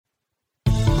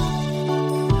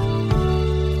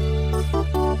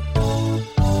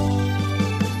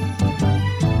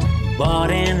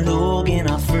Bart and Logan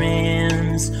are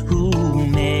friends who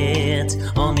met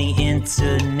on the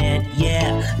internet.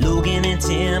 Yeah, Logan and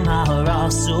Tim are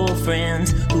also friends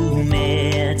who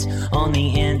met on the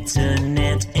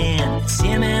internet. And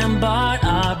Tim and Bart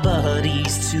are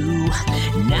buddies too.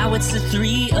 Now it's the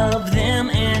three of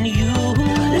them and you.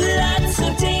 Lots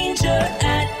of danger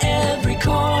at every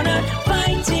corner,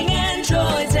 fighting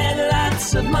androids and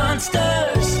lots of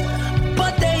monsters.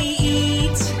 But they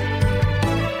eat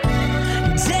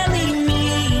deli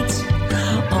meat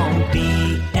on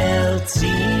BLT.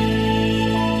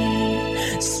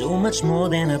 So much more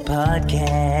than a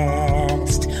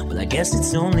podcast. Well, I guess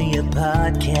it's only a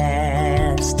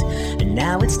podcast. And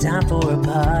now it's time for a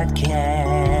podcast.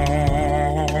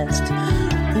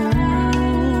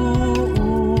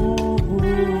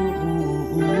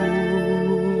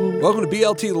 Welcome to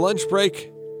BLT Lunch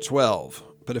Break 12.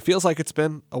 But it feels like it's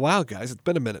been a while, guys. It's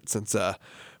been a minute since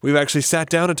we've actually sat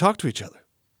down and talked to each other.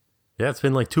 Yeah, it's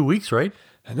been like 2 weeks, right?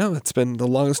 I know. It's been the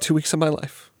longest 2 weeks of my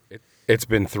life. It's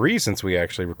been 3 since we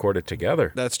actually recorded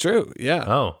together. That's true, yeah.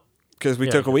 Oh. Because we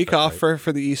took a week off for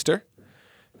the Easter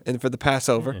and for the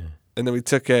Passover. Yeah. And then we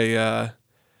took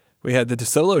we had the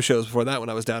solo shows before that when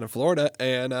I was down in Florida.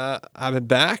 And I've been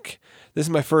back. This is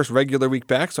my first regular week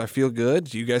back, so I feel good.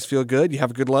 Do you guys feel good? You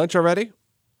have a good lunch already?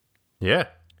 Yeah.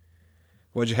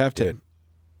 What'd you have, Tim?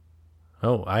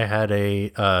 Oh, I had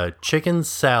a chicken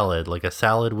salad, like a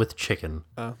salad with chicken.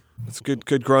 Oh, that's a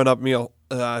good grown-up meal.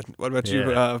 What about you,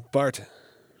 Bart?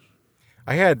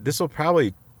 This will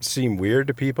probably seem weird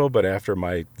to people, but after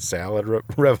my salad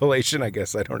revelation, I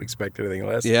guess I don't expect anything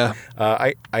less. Yeah.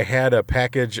 I had a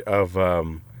package of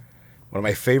one of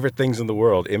my favorite things in the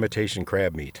world, imitation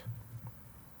crab meat.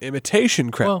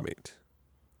 Imitation crab meat?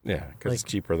 Yeah, because it's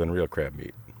cheaper than real crab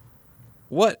meat.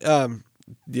 What?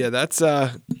 Yeah, that's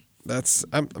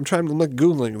I'm trying to look,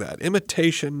 Googling that.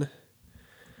 Imitation.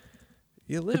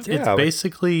 It's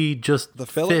basically just the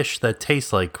fish that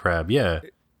tastes like crab. Yeah.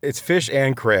 It's fish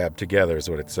and crab together is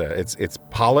what it says. It's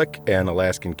pollock and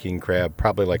Alaskan king crab,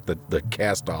 probably like the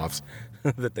cast-offs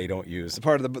that they don't use.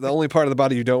 The only part of the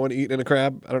body you don't want to eat in a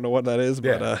crab. I don't know what that is,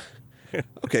 but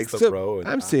okay. So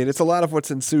I'm seeing it's a lot of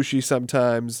what's in sushi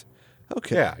sometimes.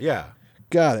 Okay. Yeah.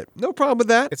 Got it. No problem with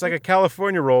that. It's like a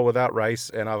California roll without rice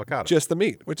and avocado. Just the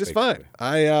meat, which is fine.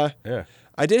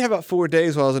 I did have about 4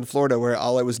 days while I was in Florida where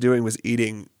all I was doing was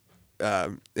eating,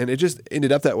 and it just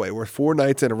ended up that way, where 4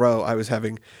 nights in a row I was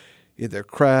having either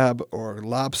crab or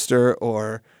lobster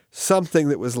or something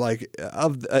that was like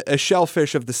a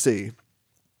shellfish of the sea.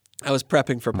 I was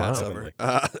prepping for Passover,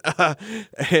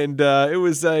 and it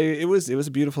was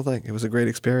a beautiful thing. It was a great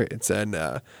experience, and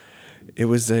it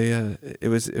was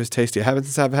tasty.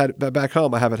 Since I've had it back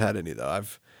home, I haven't had any though.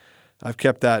 I've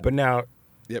kept that. But now,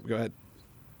 yep. Go ahead,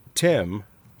 Tim.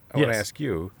 I want to ask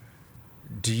you: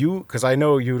 do you? Because I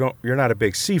know you're not a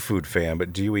big seafood fan,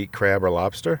 but do you eat crab or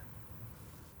lobster?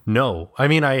 No, I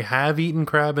mean I have eaten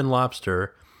crab and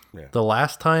lobster. Yeah. The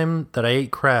last time that I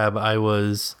ate crab, I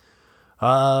was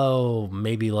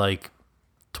maybe like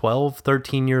 12,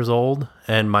 13 years old.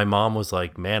 And my mom was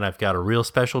like, man, I've got a real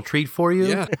special treat for you.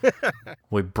 Yeah.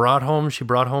 She brought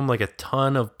home like a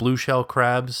ton of blue shell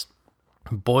crabs,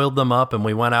 boiled them up, and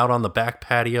we went out on the back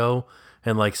patio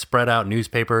and like spread out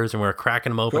newspapers and we were cracking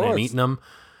them open and eating them.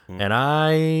 And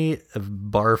I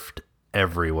barfed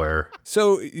everywhere.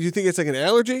 So you think it's like an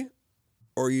allergy?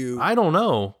 Or I don't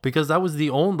know, because that was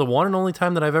the one and only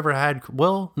time that I've ever had.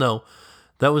 Well, no.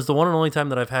 That was the one and only time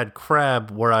that I've had crab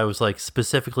where I was like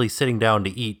specifically sitting down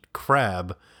to eat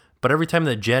crab. But every time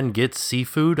that Jen gets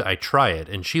seafood, I try it.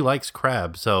 And she likes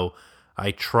crab. So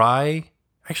I try.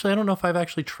 Actually, I don't know if I've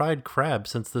actually tried crab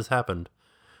since this happened.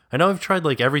 I know I've tried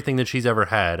like everything that she's ever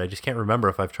had. I just can't remember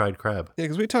if I've tried crab. Yeah,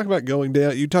 because we talked about going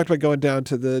down. You talked about going down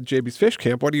to the JB's Fish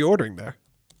Camp. What are you ordering there?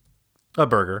 A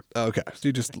burger. Okay. So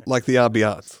you just like the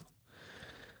ambiance.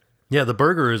 Yeah, the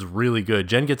burger is really good.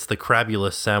 Jen gets the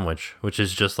Crabulous sandwich, which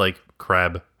is just like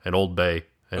crab and Old Bay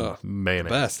and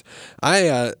mayonnaise. Best.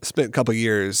 I spent a couple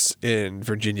years in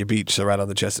Virginia Beach, so right on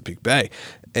the Chesapeake Bay,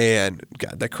 and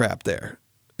God, that crab there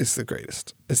is the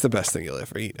greatest. It's the best thing you'll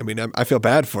ever eat. I mean, I feel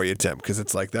bad for you, Tim, because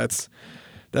it's like that's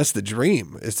the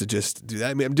dream, is to just do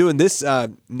that. I mean, I'm doing this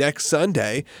next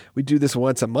Sunday. We do this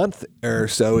once a month or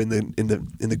so in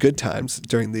the good times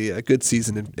during the good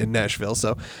season in Nashville.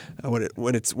 So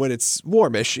when it's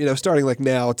warmish, starting like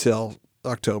now till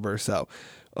October. So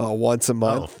once a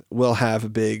month we'll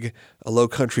have a Low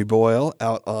Country boil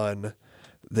out on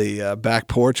the back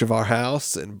porch of our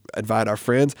house and invite our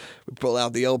friends. We pull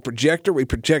out the old projector. We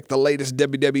project the latest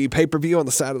WWE pay-per-view on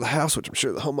the side of the house, which I'm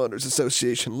sure the Homeowners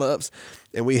Association loves,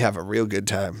 and we have a real good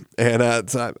time. And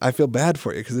so I feel bad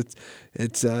for you because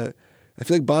it's I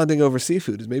feel like bonding over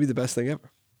seafood is maybe the best thing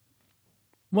ever.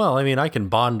 Well, I mean, I can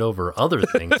bond over other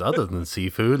things other than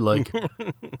seafood, like.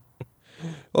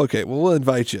 Okay, well, we'll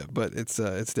invite you, but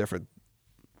it's different.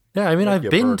 Yeah, I mean, I've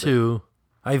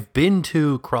been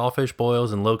to crawfish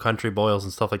boils and low country boils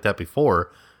and stuff like that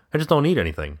before. I just don't eat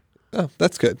anything. Oh,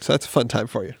 that's good. So that's a fun time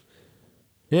for you.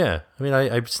 Yeah, I mean,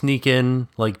 I sneak in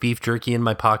like beef jerky in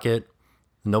my pocket.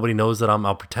 Nobody knows that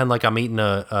I'll pretend like I'm eating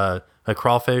a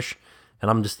crawfish,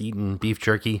 and I'm just eating beef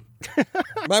jerky.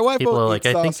 My wife People won't are like,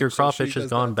 eat I think sausage, your so crawfish she has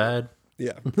does gone that. bad.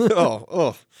 Yeah.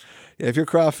 Oh. Yeah, if your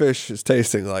crawfish is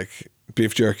tasting like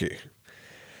beef jerky.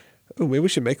 Oh, maybe we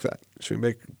should make that. Should we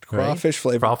make crawfish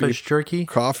flavored Crawfish beef jerky?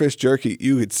 Crawfish jerky.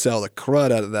 You could sell the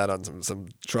crud out of that on some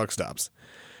truck stops.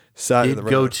 Side of the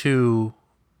road.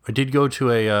 I did go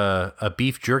to a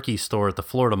beef jerky store at the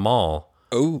Florida Mall.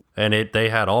 Oh. And they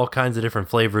had all kinds of different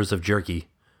flavors of jerky.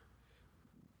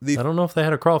 I don't know if they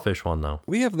had a crawfish one though.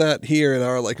 We have that here in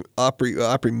our like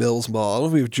Opry Mills Mall. I don't know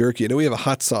if we have jerky. I know we have a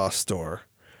hot sauce store.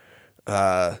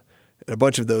 And a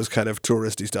bunch of those kind of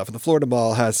touristy stuff. And the Florida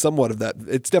Mall has somewhat of that.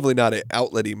 It's definitely not an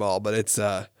outlet-y mall, but it's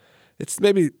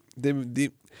maybe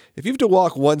if you have to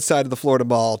walk one side of the Florida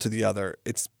Mall to the other,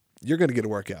 you're going to get a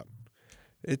workout.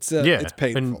 It's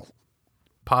painful. And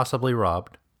possibly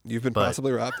robbed. You've been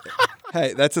possibly robbed.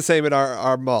 Hey, that's the same at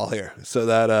our mall here. So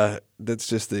that's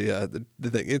just the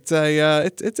thing.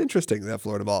 It's interesting, that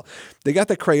Florida Mall. They got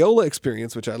the Crayola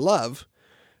experience, which I love.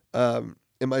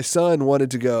 And my son wanted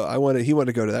to go. He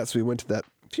wanted to go to that, so we went to that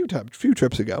a few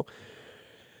trips ago.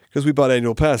 Because we bought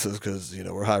annual passes because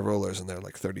we're high rollers and they're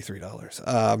like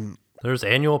 $33. There's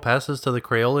annual passes to the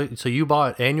Crayola. So you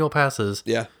bought annual passes.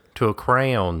 Yeah. To a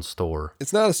crayon store.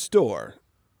 It's not a store.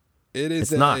 It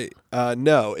is not.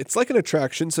 No, it's like an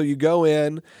attraction. So you go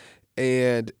in,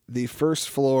 and the first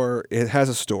floor, it has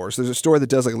a store. So there's a store that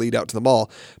does like lead out to the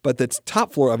mall, but the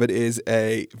top floor of it is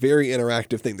a very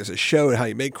interactive thing. There's a show on how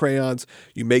you make crayons.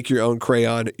 You make your own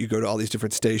crayon. You go to all these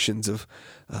different stations of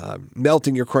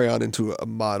melting your crayon into a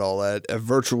model, a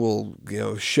virtual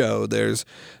show. There's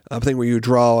a thing where you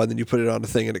draw and then you put it on a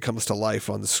thing and it comes to life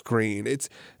on the screen.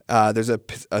 There's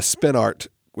a spin art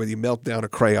where you melt down a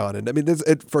crayon, and I mean there's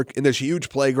a huge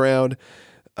playground.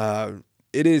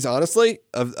 It is honestly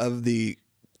of the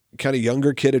kind of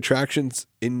younger kid attractions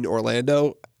in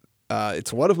Orlando.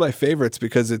 It's one of my favorites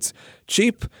because it's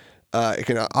cheap. It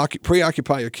can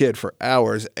preoccupy your kid for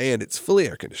hours, and it's fully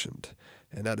air conditioned,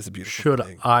 and that is a beautiful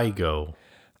thing. Should I go?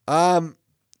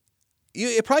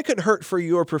 It probably couldn't hurt for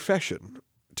your profession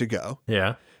to go.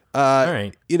 Yeah. All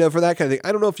right. For that kind of thing.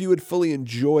 I don't know if you would fully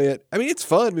enjoy it. I mean, it's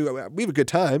fun. We have a good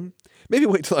time. Maybe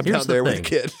wait till I'm down there with a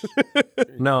kid.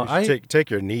 No, take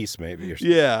your niece maybe. Or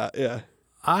something. Yeah.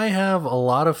 I have a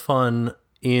lot of fun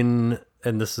and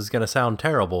this is going to sound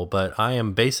terrible, but I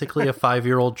am basically a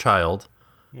 5-year-old child,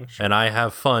 and I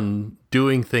have fun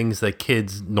doing things that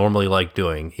kids normally like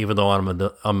doing, even though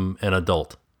I'm an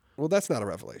adult. Well, that's not a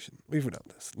revelation. We've known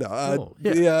this. No.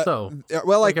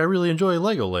 I really enjoy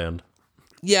Legoland.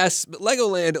 Yes, but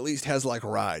Legoland at least has like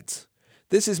rides.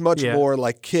 This is much more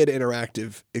like kid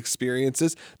interactive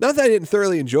experiences. Not that I didn't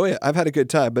thoroughly enjoy it. I've had a good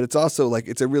time, but it's also like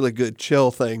it's a really good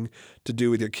chill thing to do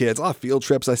with your kids. A lot of field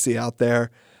trips I see out there.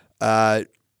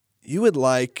 You would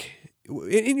like,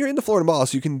 and you're in the Florida Mall,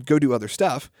 so you can go do other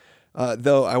stuff.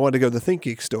 Though I wanted to go to the Think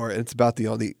Geek store, and it's about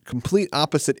on the complete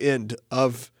opposite end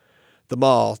of the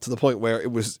mall, to the point where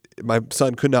my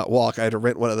son could not walk. I had to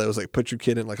rent one of those, like put your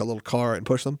kid in like a little car and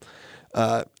push them.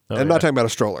 I'm not talking about a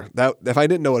stroller. That if I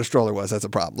didn't know what a stroller was, that's a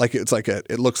problem. Like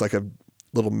it looks like a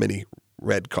little mini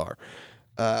red car.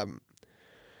 But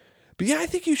yeah, I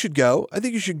think you should go. I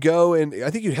think you should go, and I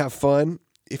think you'd have fun.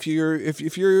 If you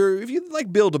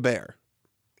like Build-A-Bear,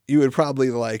 you would probably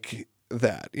like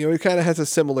that. It kind of has a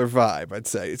similar vibe. I'd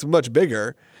say it's much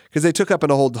bigger because they took up a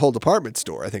whole department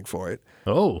store, I think, for it.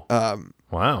 Oh,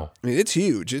 wow! I mean, it's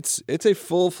huge. It's a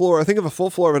full floor. I think of a full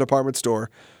floor of a department store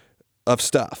of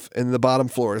stuff, and the bottom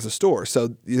floor is a store.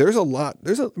 So there's a lot.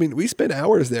 We spend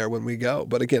hours there when we go.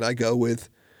 But again, I go with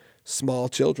small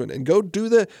children and go to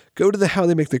the How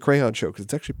They Make the Crayon show, because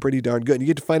it's actually pretty darn good. And you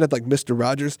get to find out like Mr.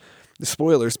 Rogers, the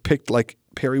spoilers, picked like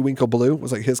Periwinkle blue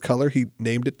was like his color. He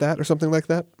named it that or something like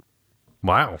that.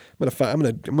 Wow. I'm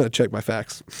gonna check my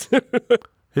facts.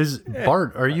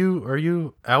 Bart, are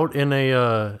you out in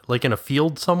a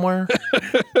field somewhere?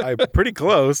 I'm pretty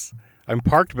close. I'm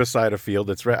parked beside a field.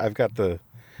 I've got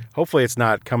hopefully it's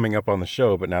not coming up on the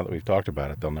show, but now that we've talked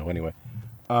about it, they'll know anyway.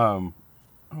 I'm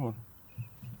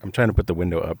trying to put the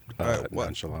window up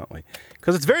nonchalantly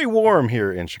because it's very warm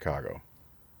here in Chicago.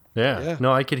 Yeah.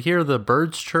 No, I could hear the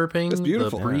birds chirping, It's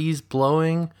beautiful. the breeze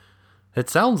blowing. It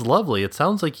sounds lovely. It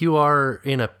sounds like you are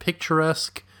in a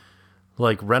picturesque,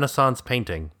 like Renaissance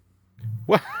painting.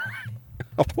 What?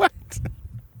 What? Is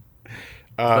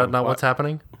that not what's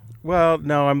happening? Well,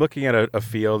 no, I'm looking at a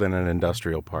field in an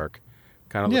industrial park.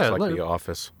 Kind of looks like The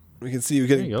Office. We can see you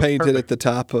getting There you go. painted Perfect. at the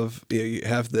top of. You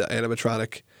have the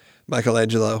animatronic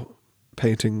Michelangelo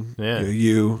painting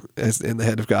you as in the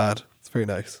head of God. It's very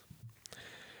nice.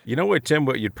 You know what, Tim?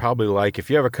 What you'd probably like if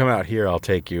you ever come out here, I'll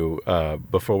take you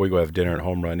before we go have dinner at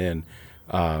Home Run Inn.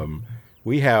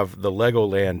 We have the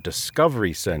Legoland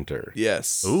Discovery Center.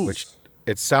 Yes. Ooh. Which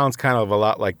it sounds kind of a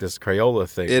lot like this Crayola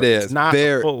thing. It but is. It's not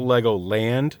Very- full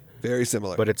Legoland, Very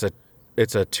similar. but it's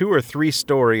a 2 or 3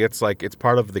 story. It's like it's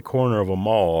part of the corner of a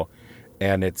mall,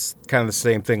 and it's kind of the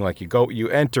same thing. Like you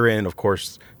enter in, of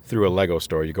course, through a Lego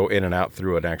store. You go in and out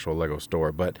through an actual Lego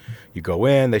store, but you go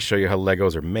in, they show you how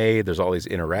Legos are made. There's all these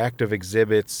interactive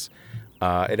exhibits.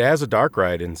 It has a dark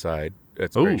ride inside.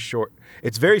 It's very short.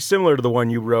 It's very similar to the one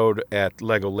you rode at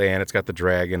Legoland. It's got the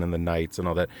dragon and the knights and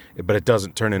all that, but it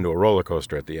doesn't turn into a roller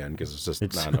coaster at the end because it's just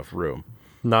not enough room.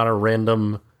 Not a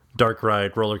random dark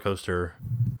ride roller coaster.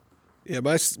 Yeah,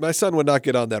 my son would not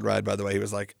get on that ride. By the way, he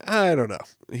was like, I don't know.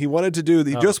 He wanted to do.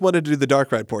 He just wanted to do the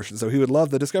dark ride portion, so he would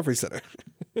love the Discovery Center.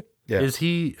 Yeah. Has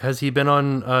he been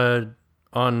on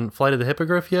Flight of the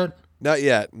Hippogriff yet? Not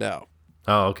yet. No.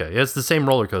 Oh, okay. It's the same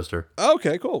roller coaster.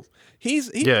 Okay, cool. He's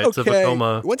it's a okay.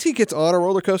 Vekoma. Once he gets on a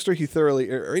roller coaster, he thoroughly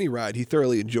or any ride, he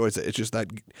thoroughly enjoys it. It's just that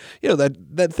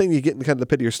that thing you get in kind of the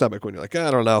pit of your stomach when you're like,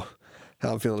 I don't know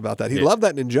how I'm feeling about that. He loved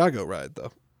that Ninjago ride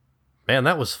though. Man,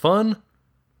 that was fun.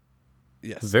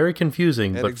 Yes. Very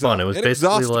confusing, And but fun. It was and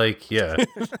basically exhausting.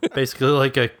 basically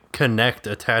like a Kinect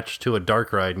attached to a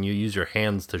dark ride, and you use your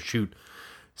hands to shoot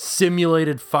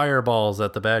simulated fireballs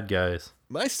at the bad guys.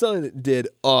 My son did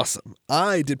awesome.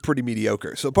 I did pretty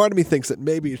mediocre. So part of me thinks that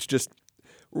maybe it's just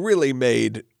really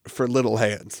made for little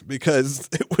hands because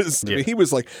it was. I mean, he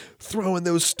was like throwing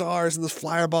those stars and those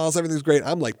fireballs. Everything's great.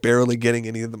 I'm like barely getting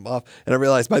any of them off, and I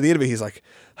realized by the end of it,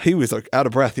 he was like out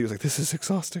of breath. He was like, "This is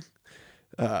exhausting."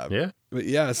 But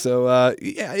yeah, so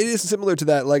it is similar to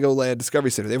that Legoland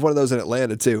Discovery Center. They have one of those in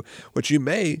Atlanta too, which you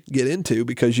may get into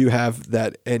because you have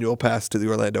that annual pass to the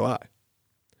Orlando Eye.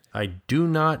 I do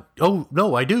not. Oh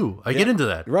no, I do. I get into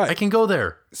that. Right. I can go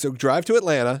there. So drive to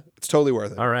Atlanta. It's totally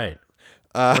worth it. All right.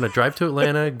 I'm gonna drive to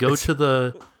Atlanta. Go to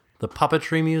the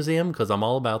puppetry museum because I'm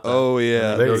all about that. Oh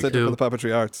yeah, Go Center for to the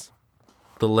Puppetry Arts.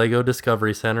 the Lego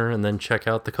Discovery Center, and then check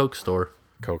out the Coke store.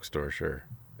 Coke store, sure.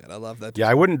 And I love that. Yeah,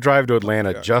 I wouldn't drive to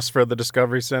Atlanta just for the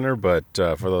Discovery Center, but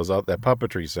for that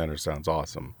Puppetry Center sounds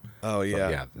awesome. Oh yeah.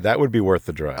 Yeah, that would be worth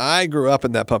the drive. I grew up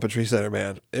in that Puppetry Center,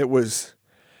 man. It was.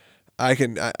 I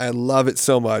love it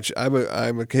so much.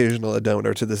 I'm occasionally a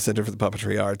donor to the Center for the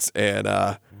Puppetry Arts, and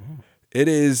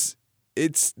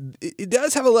it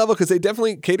does have a level because they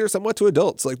definitely cater somewhat to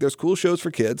adults. Like there's cool shows for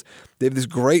kids. They have this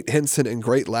great Henson and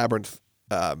great Labyrinth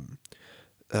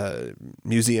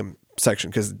museum section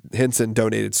because Henson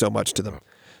donated so much to them.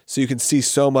 So you can see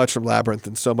so much from Labyrinth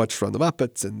and so much from the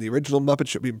Muppets and the original Muppet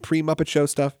Show, even pre-Muppet Show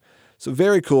stuff. So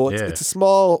very cool. It's a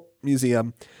small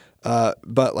museum.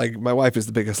 But like my wife is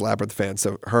the biggest Labyrinth fan,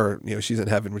 so she's in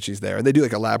heaven when she's there, and they do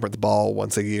like a Labyrinth ball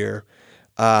once a year.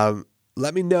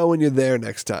 Let me know when you're there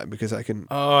next time because I can.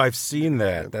 Oh, I've seen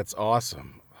that. That's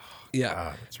awesome.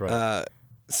 Yeah, that's right.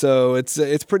 So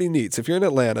it's pretty neat. So if you're in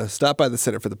Atlanta, stop by the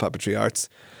Center for the Puppetry Arts.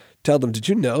 Tell them, did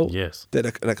you know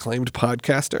that an acclaimed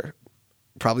podcaster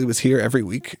probably was here every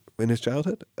week in his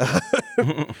childhood?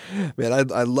 Man,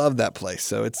 I love that place.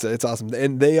 So it's awesome.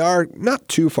 And they are not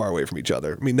too far away from each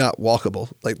other. I mean, not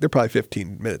walkable. Like they're probably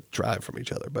 15-minute drive from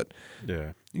each other. But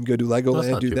yeah, you can go to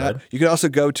Legoland, do that. bad. You can also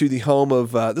go to the home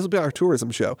of, this will be our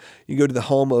tourism show. You can go to the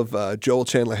home of Joel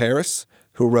Chandler Harris,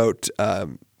 who wrote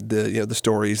the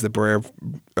stories, the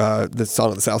Song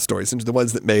of the South stories, and the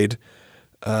ones that made,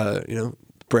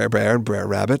 Brer Bear and Brer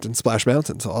Rabbit and Splash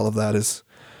Mountain. So all of that is,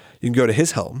 you can go to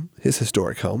his home, his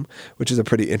historic home, which is a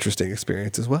pretty interesting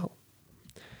experience as well.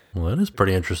 Well, that is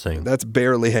pretty interesting. That's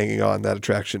barely hanging on, that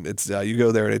attraction. It's you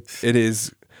go there and it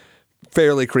is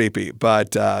fairly creepy,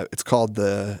 but it's called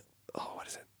the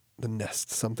Nest,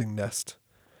 something Nest.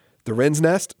 The Wren's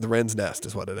Nest? The Wren's Nest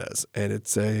is what it is. And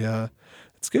it's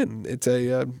good. It's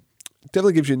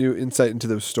definitely gives you a new insight into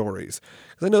those stories.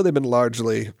 Because I know they've been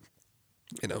largely,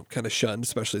 kind of shunned,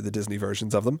 especially the Disney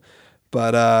versions of them.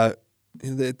 But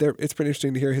it's pretty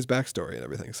interesting to hear his backstory and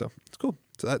everything. So it's cool.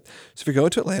 So if you're going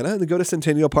to Atlanta, then go to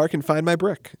Centennial Park and find my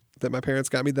brick that my parents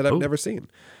got me that I've never seen.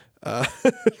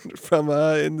 from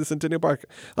in the Centennial Park.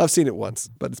 I've seen it once,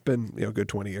 but it's been a good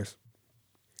 20 years.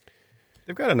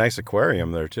 They've got a nice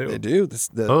aquarium there too. They do.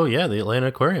 Oh yeah, the Atlanta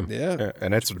Aquarium. Yeah,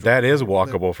 and that is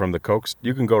walkable from the Coke.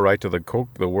 You can go right to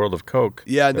the World of Coke.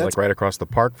 Yeah, and they're that's like right across the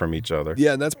park from each other.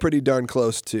 Yeah, and that's pretty darn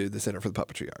close to the Center for the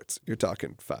Puppetry Arts. You're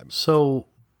talking 5 minutes. So,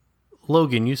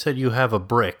 Logan, you said you have a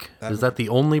brick. Is that the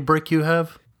only brick you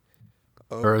have?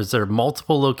 Or is there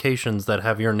multiple locations that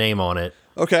have your name on it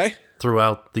Okay,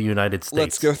 throughout the United States?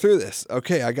 let's go through this.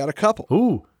 Okay, I got a couple.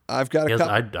 Ooh. I've got a Yes,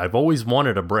 couple. I've always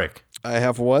wanted a brick. I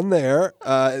have one there.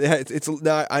 It's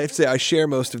now I have to say I share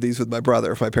most of these with my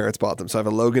brother if my parents bought them. So I have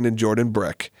a Logan and Jordan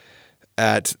brick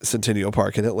at Centennial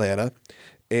Park in Atlanta.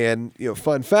 And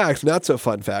fun fact, not so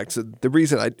fun fact. So the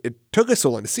reason it took us so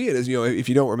long to see it is if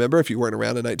you don't remember, if you weren't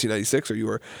around in 1996 or you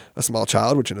were a small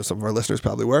child, which I know some of our listeners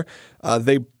probably were,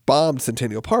 they bombed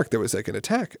Centennial Park. There was like an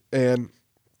attack and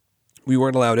we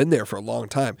weren't allowed in there for a long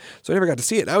time. So I never got to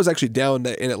see it. And I was actually down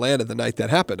in Atlanta the night that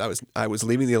happened. I was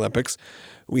leaving the Olympics.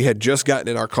 We had just gotten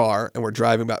in our car and we're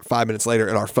driving about 5 minutes later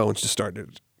and our phones just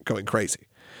started going crazy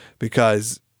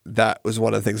because that was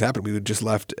one of the things that happened. We had just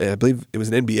left, I believe it was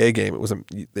an NBA game. It was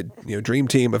the Dream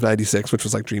Team of 96, which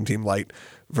was like Dream Team Light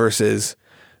versus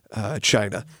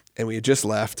China. And we had just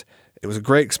left. It was a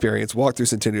great experience. Walked through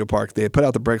Centennial Park. They had put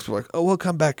out the bricks. We're like, oh, we'll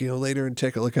come back later and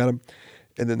take a look at them.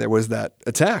 And then there was that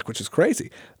attack, which is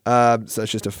crazy. So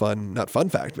it's just a not fun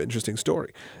fact, but interesting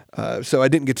story. So I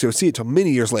didn't get to go see it till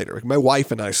many years later. Like my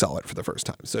wife and I saw it for the first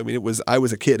time. So I mean, I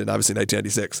was a kid in obviously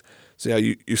 1996. So yeah,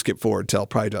 you skip forward till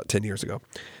probably about 10 years ago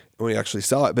when we actually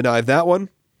saw it. But now I have that one,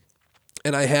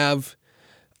 and I have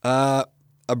a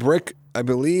brick. I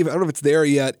believe I don't know if it's there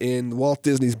yet in Walt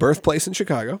Disney's birthplace in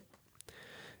Chicago.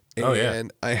 And Oh, yeah.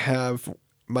 I have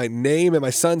my name and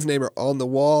my son's name are on the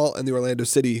wall in the Orlando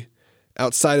City.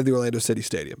 Outside of the Orlando City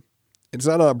Stadium. It's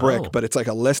not on a brick, but it's like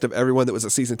a list of everyone that was a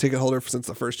season ticket holder since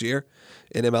the first year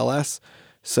in MLS.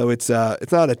 So it's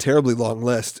not a terribly long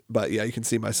list, but yeah, you can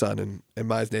see my son and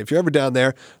my name. If you're ever down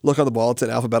there, look on the wall. It's in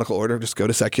alphabetical order. Just go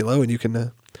to Seculo and you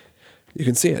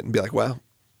can see it and be like, wow,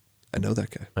 I know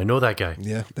that guy. I know that guy.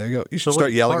 Yeah, there you go. You should So start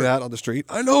what yelling part- that on the street.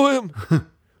 I know him.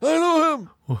 I know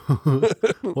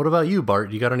him. What about you,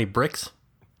 Bart? You got any bricks?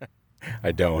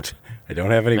 I don't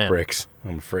have any Man. bricks.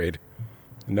 I'm afraid.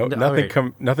 No, No, nothing.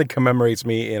 okay. Nothing commemorates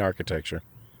me in architecture.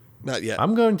 Not yet.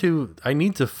 I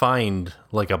need to find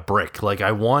like a brick. Like I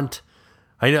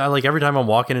like every time I'm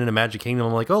walking into Magic Kingdom,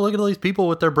 I'm like, oh, look at all these people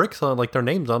with their bricks on, like their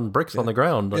names on bricks on the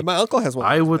ground. Yeah, Like, my uncle has one.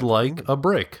 I would like a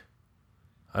brick.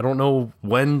 I don't know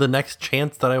when the next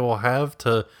chance that I will have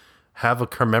to have a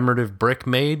commemorative brick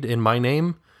made in my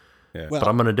name, but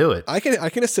I'm going to do it. I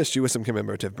can assist you with some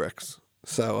commemorative bricks.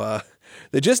 So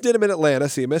they just did them in Atlanta,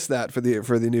 so you missed that for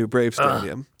the new Brave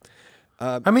Stadium.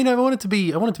 I mean, I want it to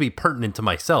be pertinent to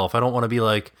myself. I don't want to be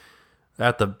like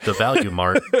at the Value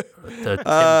Mart, the 10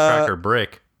 cracker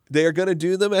brick. They are going to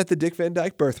do them at the Dick Van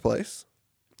Dyke birthplace,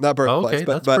 not birthplace, Okay,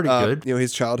 but that's pretty good.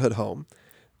 his childhood home.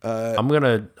 I'm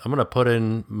gonna put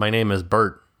in my name as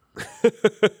Bert.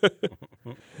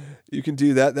 You can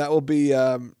do that. That will be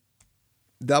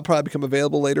that'll probably become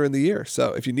available later in the year.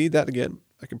 So if you need that again,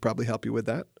 I can probably help you with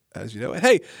that. As you know, and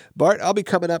hey, Bart, I'll be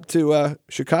coming up to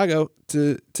Chicago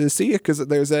to see you because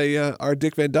there's our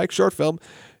Dick Van Dyke short film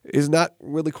is not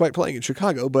really quite playing in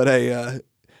Chicago, but they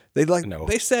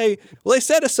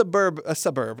said a suburb. It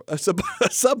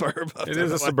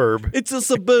is a suburb. It's a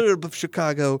suburb of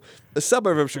Chicago,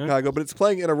 but it's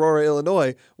playing in Aurora,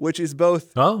 Illinois, which is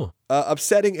both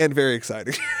upsetting and very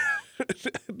exciting.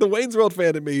 The Wayne's World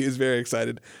fan in me is very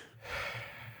excited.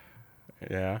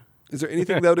 Yeah. Is there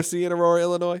anything though to see in Aurora,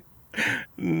 Illinois?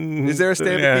 Is there a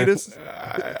Stampetus?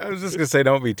 I was just gonna say,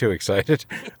 don't be too excited.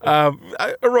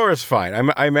 Aurora's fine.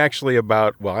 I'm actually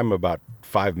about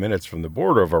 5 minutes from the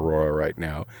border of Aurora right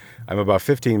now. I'm about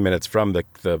 15 minutes from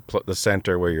the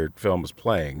center where your film is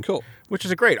playing. Cool. Which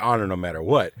is a great honor no matter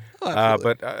what. Oh,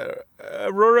 But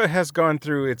Aurora has gone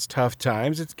through its tough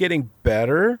times. It's getting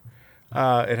better.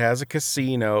 It has a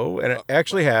casino, and it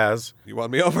actually has. You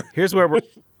won me over. Here's where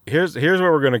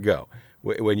we're gonna go.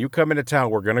 When you come into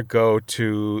town, we're gonna go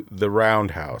to the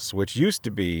Roundhouse, which used to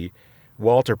be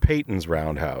Walter Payton's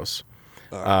Roundhouse,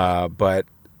 but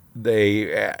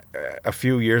they a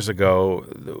few years ago,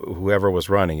 whoever was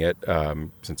running it,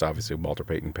 since obviously Walter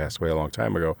Payton passed away a long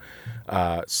time ago,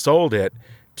 sold it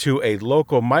to a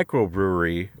local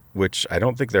microbrewery, which I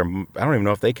don't even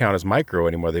know if they count as micro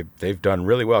anymore. They've done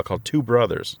really well, called Two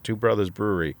Brothers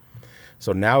Brewery.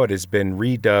 So now it has been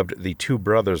redubbed the Two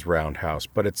Brothers Roundhouse,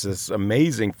 but it's this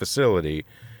amazing facility,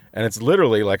 and it's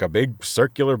literally like a big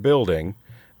circular building,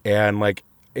 and like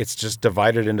it's just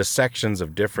divided into sections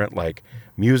of different like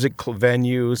music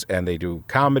venues, and they do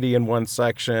comedy in one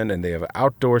section, and they have an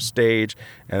outdoor stage,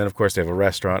 and then of course they have a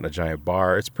restaurant and a giant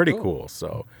bar. It's pretty cool.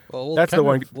 So that's the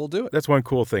one. We'll do it. That's one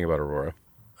cool thing about Aurora.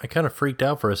 I kind of freaked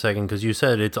out for a second because you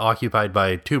said it's occupied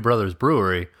by Two Brothers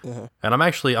Brewery, and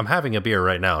I'm having a beer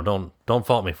right now. Don't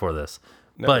fault me for this.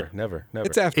 Never.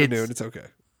 It's afternoon. It's okay.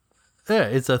 Yeah,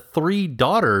 it's a Three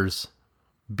Daughters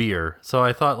beer. So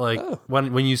I thought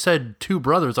when you said Two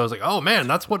Brothers, I was like, oh man,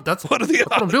 that's what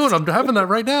I'm doing. I'm having that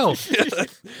right now.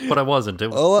 But I wasn't.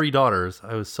 It was Three Daughters.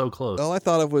 I was so close. All I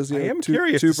thought of was I am two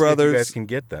curious two to see if brothers. you guys can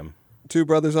get them. Two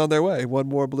brothers on their way. One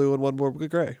more blue and one more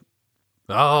gray.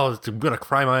 Oh, I'm gonna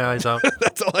cry my eyes out.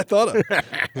 That's all I thought of.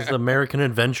 This is American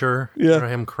Adventure. Yeah. Here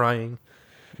I am crying.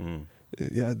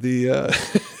 Yeah,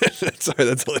 sorry,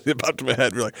 that's all that popped in my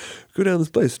head. We're like, go down this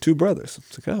place, Two Brothers.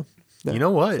 It's like, oh. You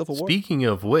know what? Civil War. Speaking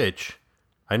of which,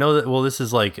 I know that, well, this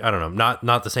is like, I don't know,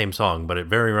 not the same song, but it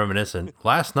very reminiscent.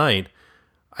 Last night,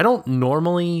 I don't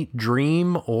normally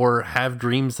dream or have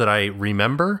dreams that I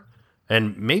remember.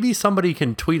 And maybe somebody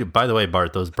can tweet it. By the way,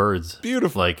 Bart, those birds.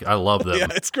 Beautiful. Like, I love them. Yeah,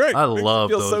 it's great. I Makes me love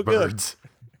feel those so good. birds.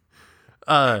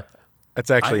 That's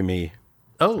actually me.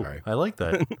 Oh, Sorry. I like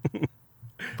that.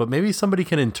 But maybe somebody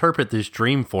can interpret this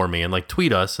dream for me and like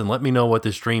tweet us and let me know what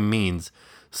this dream means.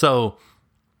 So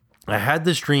I had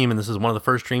this dream, and this is one of the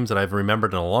first dreams that I've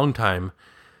remembered in a long time,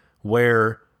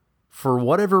 where for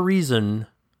whatever reason,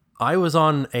 I was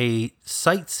on a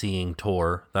sightseeing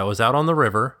tour that was out on the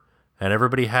river, and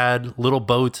everybody had little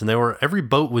boats, and every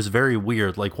boat was very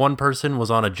weird. Like one person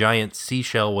was on a giant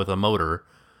seashell with a motor,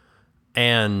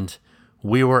 and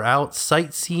we were out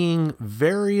sightseeing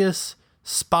various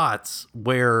spots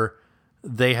where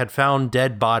they had found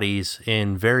dead bodies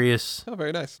in various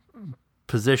very nice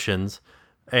positions,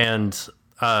 and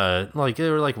like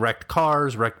they were like wrecked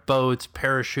cars, wrecked boats,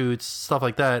 parachutes, stuff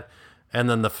like that. And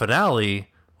then the finale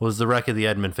was the wreck of the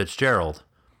Edmund Fitzgerald,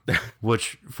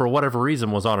 which for whatever reason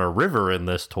was on a river in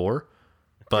this tour.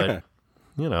 But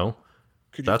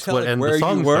that's what, and the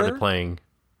song started playing.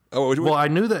 Oh, well, I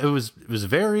knew that it was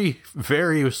very,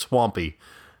 very swampy,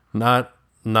 not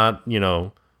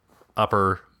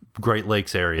upper Great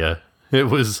Lakes area. It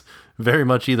was very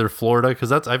much either Florida,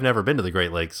 because I've never been to the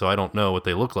Great Lakes, so I don't know what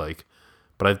they look like.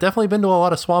 But I've definitely been to a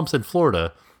lot of swamps in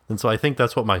Florida, and so I think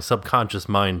that's what my subconscious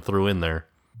mind threw in there.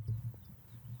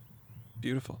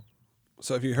 Beautiful.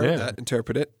 So if you heard that,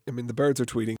 interpret it. I mean, the birds are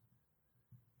tweeting.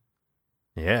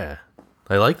 Yeah,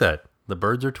 I like that. The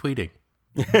birds are tweeting.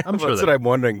 I'm sure that's what I'm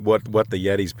wondering. What the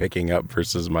Yeti's picking up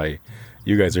versus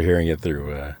you guys are hearing it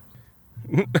through.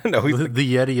 No,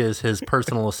 the Yeti is his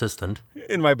personal assistant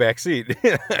in my back seat.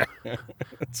 Well,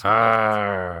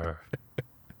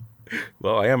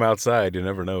 I am outside. You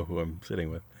never know who I'm sitting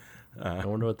with. I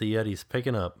wonder what the Yeti's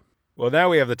picking up. Well, now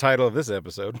we have the title of this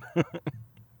episode.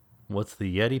 What's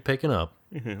the Yeti picking up?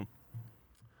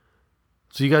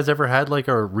 So you guys ever had like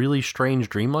a really strange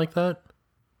dream like that?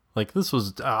 Like this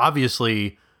was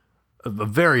obviously a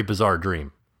very bizarre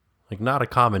dream. Like not a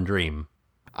common dream.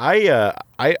 I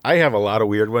have a lot of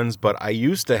weird ones, but I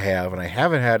used to have, and I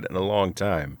haven't had it in a long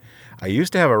time, I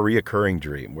used to have a reoccurring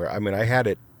dream where, I had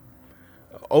it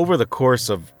over the course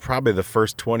of probably the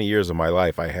first 20 years of my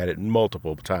life. I had it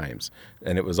multiple times,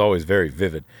 and it was always very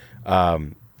vivid.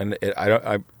 I'm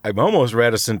almost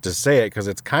reticent to say it because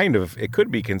it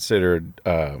could be considered,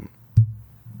 I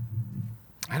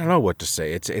don't know what to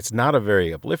say. It's not a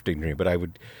very uplifting dream, but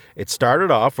it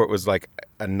started off where it was like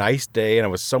a nice day, and it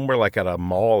was somewhere like at a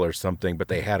mall or something, but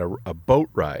they had a boat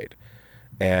ride,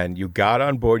 and you got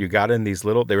on board, you got in these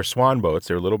they were swan boats.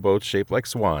 They were little boats shaped like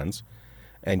swans,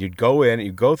 and you'd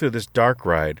go through this dark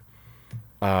ride,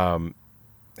 and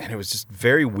it was just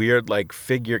very weird, like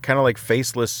figure, kind of like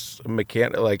faceless like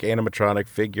animatronic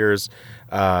figures.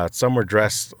 Some were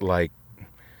dressed like,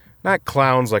 not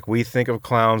clowns like we think of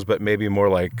clowns, but maybe more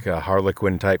like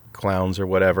Harlequin type clowns or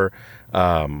whatever,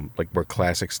 like more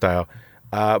classic style.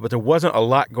 But there wasn't a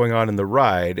lot going on in the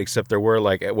ride, except there were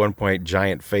like at one point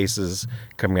giant faces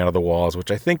coming out of the walls,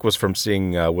 which I think was from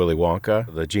seeing Willy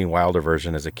Wonka, the Gene Wilder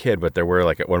version as a kid. But there were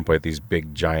like at one point these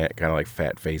big giant kind of like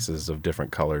fat faces of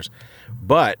different colors.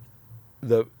 But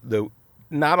the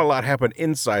not a lot happened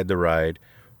inside the ride.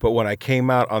 But when I came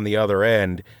out on the other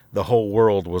end, the whole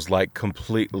world was like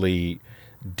completely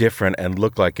different and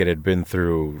looked like it had been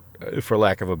through, for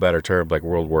lack of a better term, like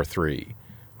World War III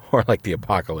or like the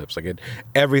apocalypse.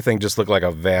 Everything just looked like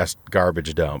a vast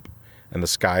garbage dump, and the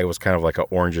sky was kind of like an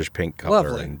orangish pink color.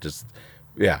 Lovely. And just,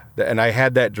 yeah. And I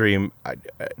had that dream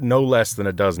no less than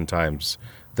a dozen times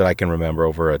that I can remember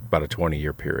over about a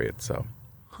 20-year period. So,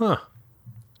 Huh.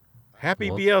 Happy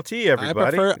BLT,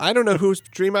 everybody. I don't know whose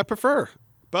dream I prefer.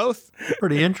 Both.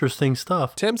 Pretty interesting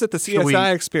stuff. Tim's at the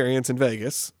CSI experience in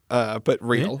Vegas, but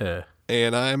real. Yeah.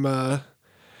 And I'm, I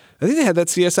think they had that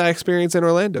CSI experience in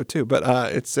Orlando too, but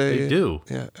it's a. They do.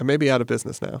 Yeah, maybe out of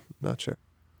business now. Not sure.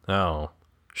 Oh.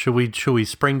 Should we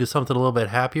spring to something a little bit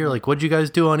happier? Like, what'd you guys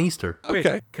do on Easter?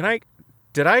 Okay.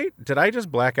 Did I just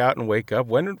black out and wake up?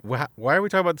 Why are we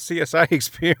talking about the CSI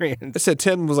experience? I said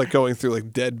Tim was like going through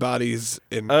like dead bodies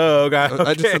in. Oh God!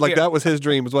 I just said like yeah. that was his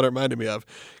dream, was what it reminded me of.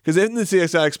 Because in the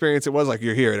CSI experience, it was like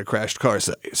you're here at a crashed car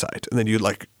site, and then you'd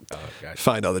like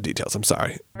find all the details. I'm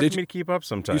sorry. Did you keep up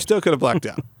sometimes? You still could have blacked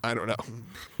out. I don't know.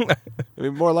 I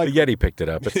mean, more like the Yeti picked it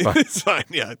up. It's fine. it's fine.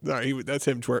 Yeah, sorry. That's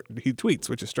him. He tweets,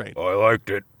 which is strange. I liked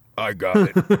it. I got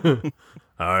it.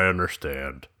 I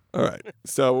understand. All right.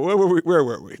 So where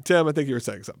were we? Tim, I think you were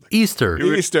saying something. Easter.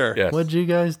 Easter. Yes. What'd you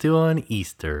guys do on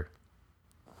Easter?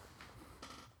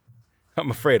 I'm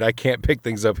afraid I can't pick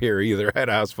things up here either. I had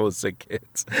a house full of sick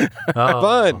kids. Oh,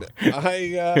 Fun.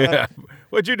 Yeah.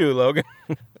 What'd you do, Logan?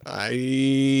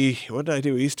 What did I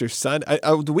do Easter Sunday?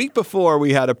 The week before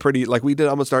we had a pretty we did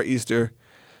almost our Easter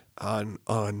on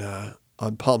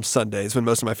Palm Sundays when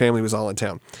most of my family was all in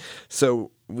town.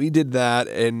 So we did that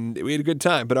and we had a good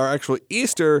time. But our actual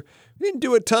Easter, we didn't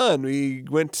do a ton. We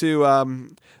went to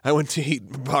I went to eat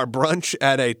our brunch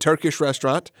at a Turkish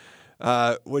restaurant,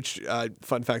 which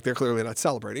fun fact, they're clearly not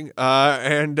celebrating.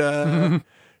 And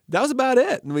that was about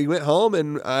it. And we went home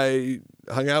and I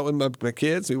hung out with my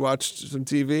kids. We watched some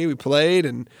TV. We played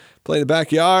in the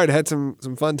backyard. Had some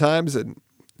fun times. And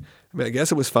I mean, I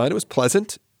guess it was fun. It was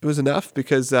pleasant. It was enough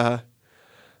because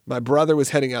my brother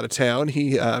was heading out of town.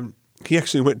 He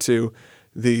actually went to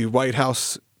the White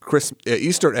House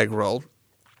Easter egg roll,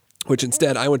 which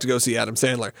instead I went to go see Adam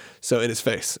Sandler. So in his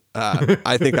face,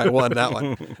 I think I won that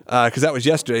one because that was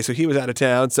yesterday. So he was out of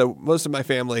town. So most of my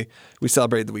family we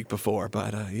celebrated the week before.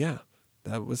 But yeah,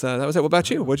 that was it. What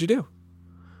about you? What'd you do?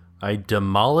 I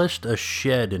demolished a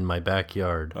shed in my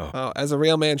backyard. Oh, as a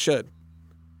real man should.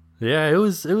 Yeah, it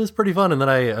was pretty fun. And then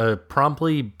I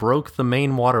promptly broke the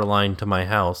main water line to my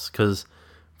house because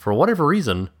for whatever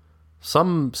reason,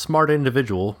 some smart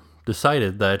individual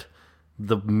decided that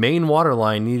the main water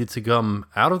line needed to come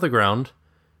out of the ground,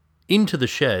 into the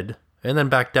shed, and then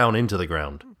back down into the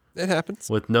ground. It happens.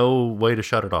 With no way to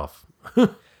shut it off.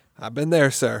 I've been there,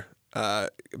 sir.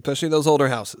 Especially those older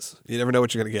houses. You never know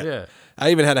what you're going to get. Yeah. I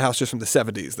even had a house just from the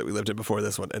 70s that we lived in before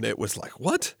this one, and it was like,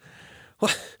 what?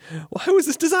 Why was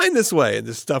this designed this way? And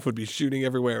this stuff would be shooting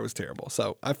everywhere. It was terrible.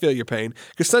 So I feel your pain.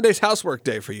 Because Sunday's housework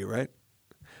day for you, right?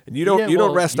 And you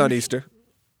don't rest on Easter.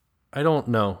 I don't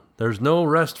know. There's no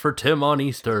rest for Tim on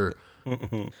Easter.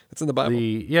 It's in the Bible.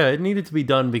 It needed to be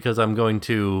done because I'm going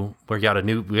to. We got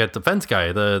the fence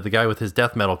guy, the guy with his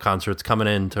death metal concerts coming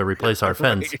in to replace our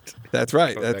fence. That's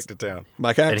right. That's back to town.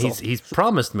 Mike Axel. And he's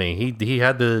promised me. He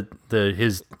had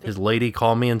his lady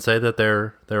call me and say that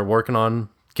they're working on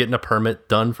getting a permit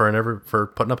done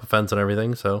for putting up a fence and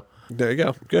everything. So there you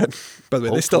go. Good. By the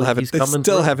way, they still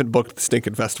haven't booked the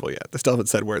stinking festival yet. They still haven't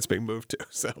said where it's being moved to.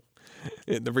 So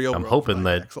in the real I'm world, hoping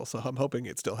that. Axel, so I'm hoping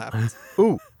it still happens.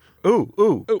 Ooh.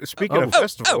 Speaking of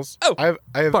festivals, I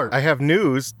have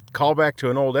news. Call back to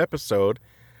an old episode.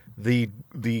 The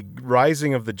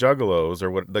Rising of the Juggalos, or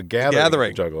what the Gathering of the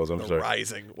Juggalos, I'm sorry,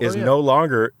 Rising is no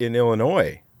longer in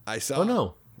Illinois. I saw. Oh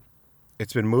no,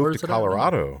 it's been moved to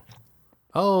Colorado.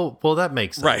 Oh, well, that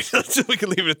makes sense. Right. So we can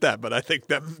leave it at that. But I think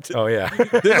that. Oh yeah,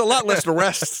 there's a lot less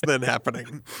arrests than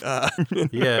happening.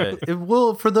 Yeah.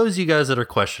 Well, for those of you guys that are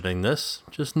questioning this,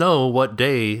 just know what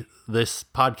day this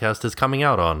podcast is coming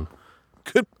out on.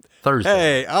 Good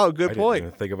Thursday. Hey, good point. Didn't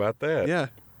even think about that. Yeah.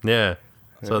 Yeah.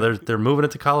 So they're moving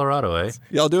it to Colorado, eh?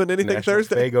 Y'all doing anything National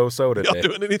Thursday? Fago Soda Y'all Day.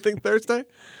 doing anything Thursday?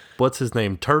 What's his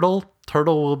name? Turtle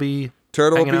will be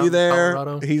hanging out there. In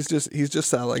Colorado. He's just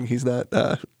selling. He's not.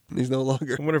 He's no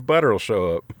longer. I wonder if Butter will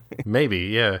show up. Maybe.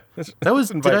 Yeah. That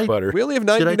was invite Butter. We only have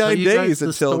 99 days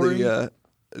until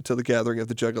the gathering of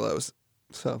the Juggalos.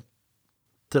 So.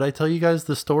 Did I tell you guys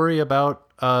the story about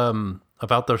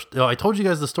I told you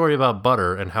guys the story about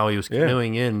Butter and how he was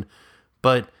canoeing in,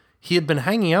 but he had been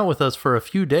hanging out with us for a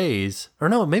few days, or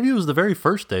no, maybe it was the very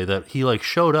first day that he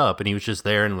showed up and he was just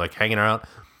there and hanging out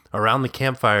around the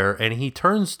campfire, and he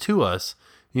turns to us,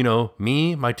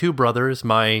 me, my two brothers,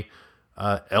 my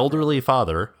elderly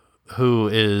father, who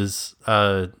is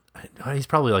he's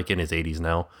probably in his 80s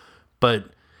now, but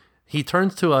he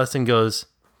turns to us and goes,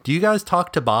 "Do you guys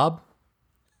talk to Bob?"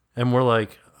 And we're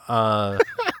like, I'm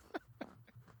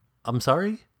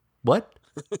sorry? What?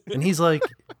 And he's like,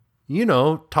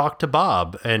 talk to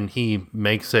Bob. And he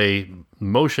makes a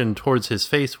motion towards his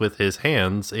face with his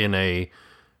hands in a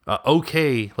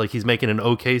okay, like he's making an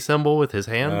okay symbol with his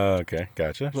hand. Okay,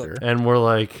 gotcha. Sure. And we're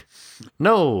like,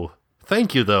 no,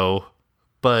 thank you, though.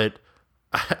 But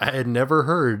I had never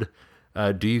heard,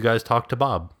 do you guys talk to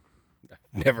Bob?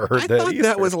 Never heard I that thought either.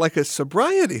 that was like a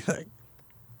sobriety thing.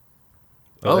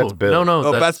 Oh, that's Bill. No,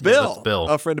 Oh, that's Bill. That's Bill.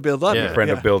 A friend of Bill W. Yeah. Friend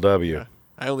of Bill W. Yeah.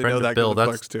 I only Friend know of that Bill, because of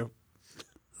that's- Clerks too.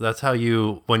 That's how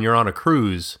you, when you're on a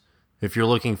cruise, if you're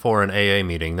looking for an AA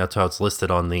meeting, that's how it's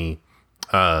listed on the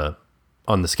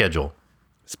schedule.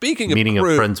 Speaking of Meeting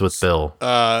cruise, of friends with Bill.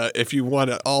 if you want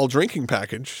an all drinking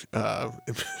package,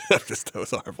 that was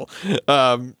horrible.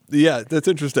 Yeah, that's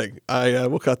interesting. I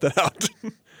will cut that out.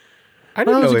 I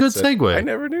Well, didn't that was know a good it's segue. I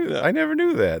never knew that. I never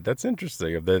knew that. That's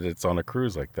interesting. That it's on a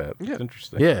cruise like that. That's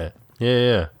interesting.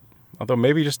 Yeah. Although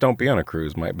maybe just don't be on a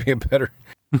cruise might be a better.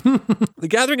 The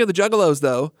Gathering of the Juggalos,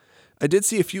 though, I did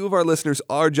see a few of our listeners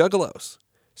are Juggalos,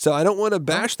 so I don't want to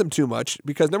bash them too much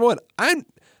because number one, I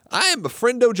am a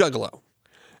friendo Juggalo,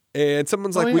 and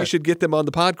someone's like, we should get them on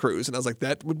the pod cruise, and I was like,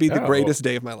 that would be the greatest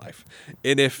day of my life.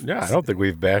 And if I don't think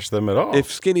we've bashed them at all.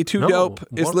 if Skinny Too Dope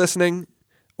is listening,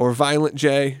 or Violent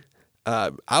J,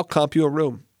 I'll comp you a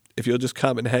room if you'll just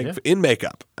come and hang in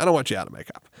makeup. I don't want you out of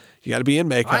makeup. You got to be in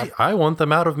makeup. I want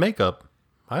them out of makeup.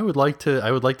 I would like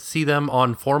to see them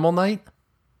on formal night.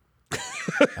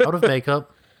 Out of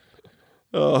makeup.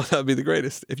 Oh, that'd be the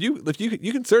greatest. If you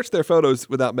can search their photos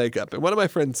without makeup. And one of my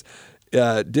friends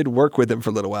did work with them for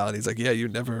a little while, and he's like, "Yeah, you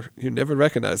never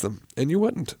recognize them, and you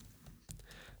wouldn't."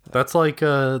 That's like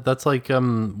what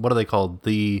are they called?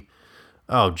 The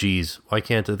why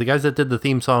can't the guys that did the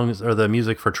theme songs or the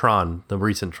music for Tron, the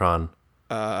recent Tron?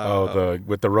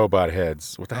 With the robot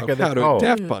heads. What the heck are they called?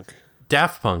 Daft Punk.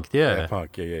 Daft Punk, yeah. Daft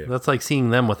Punk, yeah. That's like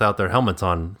seeing them without their helmets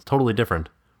on. It's totally different.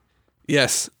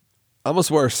 Yes,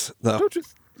 almost worse though.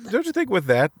 Don't you think with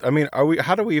that? I mean,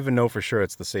 how do we even know for sure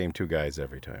it's the same two guys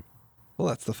every time? Well,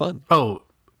 that's the fun. Oh,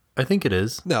 I think it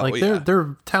is. No, like yeah.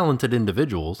 they're talented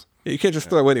individuals. You can't just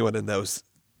throw anyone in those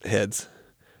heads.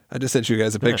 I just sent you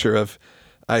guys a picture of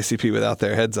ICP without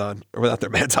their heads on, or without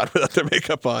their heads on, without their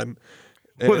makeup on.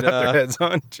 And, Without their heads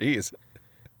on? Jeez.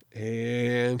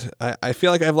 And I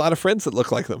feel like I have a lot of friends that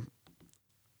look like them.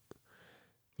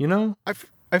 You know?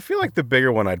 I feel like the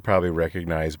bigger one I'd probably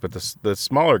recognize, but the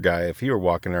smaller guy, if he were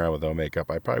walking around with no makeup,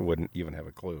 I probably wouldn't even have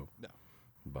a clue.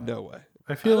 No way.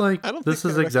 I feel like I don't this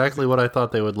think is I exactly what I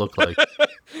thought they would look like.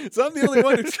 So I'm the only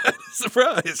one who's kind of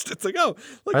surprised. It's like, oh,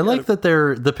 look I at like him. that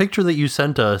the picture that you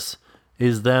sent us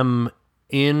is them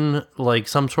in like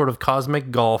some sort of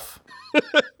cosmic golf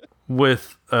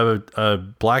with a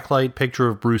blacklight picture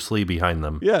of Bruce Lee behind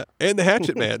them. Yeah, and the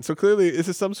Hatchet Man. So clearly, this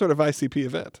is some sort of ICP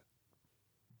event.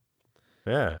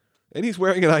 Yeah. And he's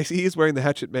wearing he's wearing the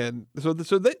Hatchet Man. So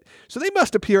they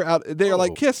must appear out. They are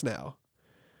like Kiss now.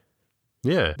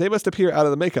 Yeah. They must appear out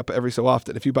of the makeup every so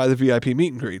often if you buy the VIP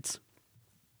meet and greets.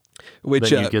 Which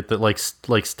Then you get the like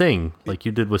Sting, like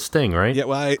you did with Sting, right? yeah,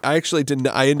 well, I actually didn't.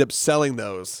 I ended up selling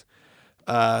those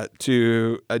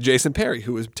to Jason Perry,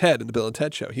 who was Ted in the Bill and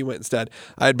Ted show. He went instead.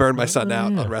 I had burned my son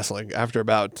out on wrestling after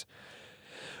about.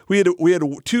 We had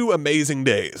 2 amazing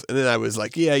days, and then I was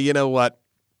like, yeah, you know what?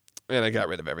 And I got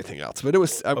rid of everything else. But it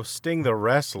was Sting the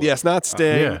wrestler. yes, not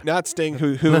Sting, Yeah. not Sting.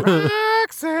 Who?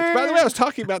 By the way, I was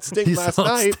talking about Sting He last saw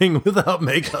night. Sting without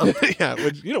makeup. Yeah,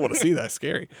 which you don't want to see that.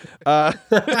 Scary. I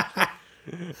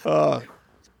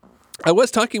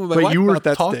was talking with my Wait, wife you were about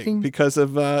that talking? Sting because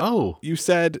of you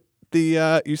said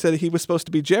you said he was supposed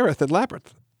to be Jareth in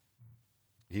Labyrinth,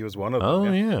 He was one of them.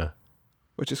 Oh yeah.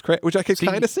 which is which I could See-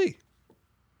 kind of see.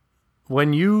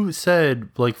 When you said,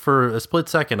 like, for a split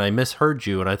second, I misheard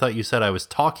you, and I thought you said I was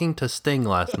talking to Sting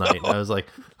last night. And I was like,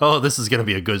 oh, this is going to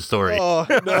be a good story. Oh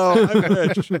no, I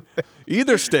wish.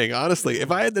 Either Sting, honestly,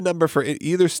 if I had the number for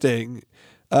either Sting,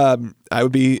 I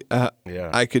would be.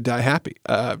 I could die happy.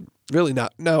 Really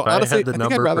not. No, If I honestly, had the I think I'd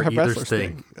number rather for have either wrestler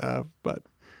Sting. But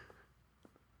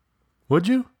Would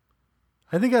you?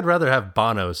 I think I'd rather have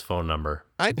Bono's phone number.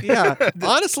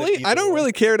 honestly, I don't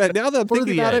really care. Now that I'm Or thinking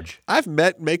the about Edge. it, I've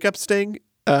met Makeup Sting,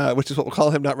 which is what we'll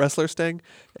call him, not wrestler Sting,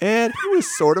 and he was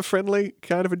sort of friendly,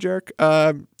 kind of a jerk.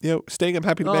 Sting, I'm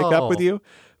happy to make up with Oh. you,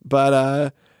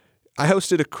 but I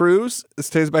hosted a cruise. This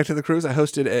takes back to the cruise. I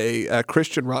hosted a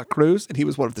Christian rock cruise, and he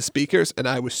was one of the speakers, and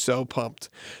I was so pumped.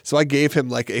 So I gave him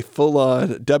like a full-on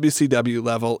WCW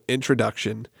level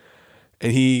introduction,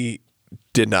 and he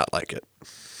did not like it.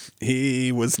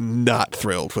 He was not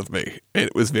thrilled with me, and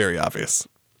it was very obvious.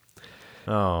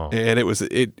 Oh. And it was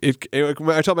when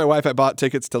I told my wife I bought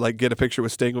tickets to like get a picture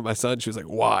with Sting with my son, she was like,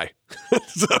 "Why?"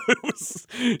 So it was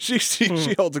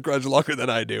she holds a grudge longer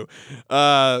than I do.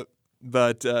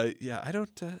 But I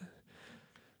don't.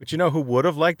 But you know who would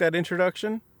have liked that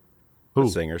introduction? the Who?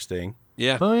 singer Sting.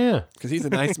 Yeah, Oh yeah. because he's a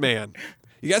nice man.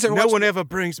 You guys ever No watch one ever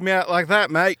brings me out like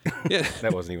that, mate. Yeah.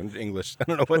 That wasn't even English. I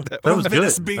don't know what that That was. was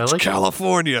Venice good. Beach, I like it.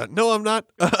 California? No, I'm not.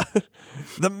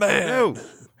 The man. No,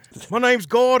 my name's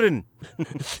Gordon.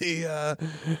 The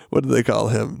what do they call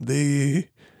him? The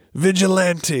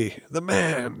vigilante, the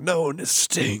man known as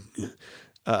Sting.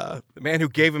 The man who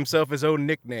gave himself his own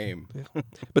nickname.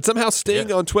 But somehow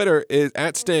Sting on Twitter is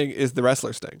at Sting is the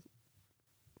wrestler Sting.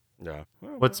 Yeah.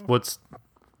 Well,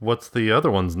 What's the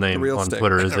other one's name real on Sting.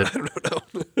 Twitter? Is it I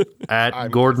don't know. at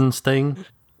Gordon Sting?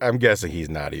 I'm guessing he's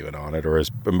not even on it, or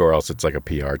else it's like a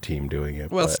PR team doing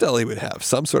it. Well, but- still, he would have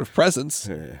some sort of presence.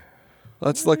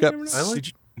 Let's look up.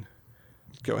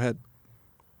 Go ahead.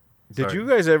 Did you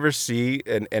guys ever see?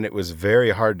 And it was very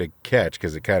hard to catch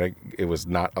because it was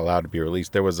not allowed to be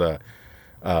released. There was a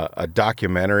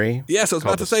documentary. Yes, I was about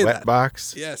called to The say that.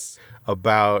 Sweatbox. Yes.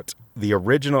 About the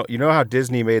original. You know how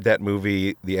Disney made that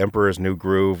movie, The Emperor's New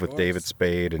Groove, with David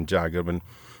Spade and John Goodman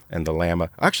and the Llama.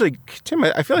 Actually, Tim,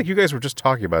 I feel like you guys were just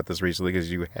talking about this recently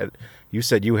because you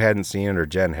said you hadn't seen it or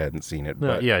Jen hadn't seen it.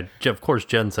 But Yeah, of course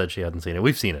Jen said she hadn't seen it.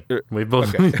 We've seen it. We've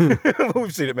both.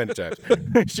 we've seen it many times.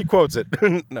 She quotes it.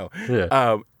 No.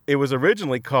 Yeah. It was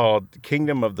originally called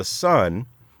Kingdom of the Sun,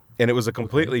 and it was a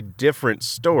completely different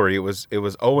story. It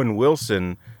was Owen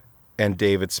Wilson and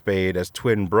David Spade as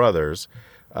twin brothers,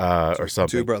 or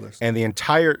something. Two brothers. And the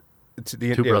entire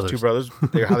two brothers.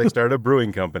 How they started a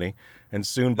brewing company and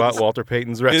soon bought Walter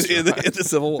Payton's restaurant. in the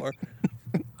Civil War.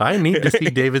 I need to see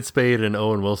David Spade and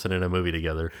Owen Wilson in a movie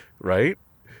together. Right?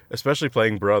 Especially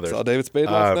playing brothers. Saw David Spade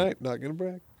last night. Not gonna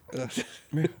brag. Go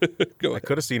I ahead.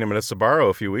 could have seen him in a Sbarro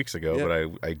a few weeks ago, Yeah.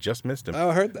 but I just missed him. Oh,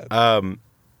 I heard that.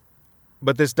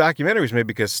 But this documentary was made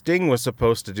because Sting was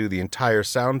supposed to do the entire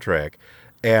soundtrack,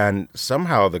 and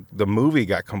somehow the movie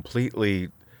got completely.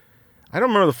 I don't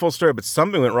remember the full story, but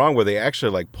something went wrong where they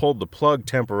actually like pulled the plug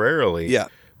temporarily. Yeah.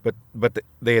 But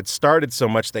they had started so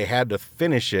much they had to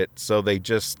finish it, so they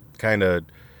just kind of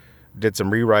did some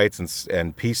rewrites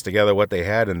and pieced together what they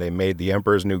had, and they made The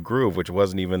Emperor's New Groove, which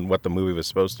wasn't even what the movie was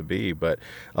supposed to be. But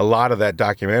a lot of that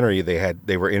documentary,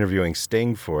 they were interviewing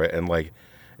Sting for it, and like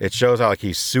it shows how like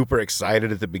he's super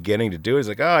excited at the beginning to do it. He's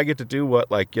like, oh, I get to do what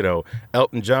like, you know,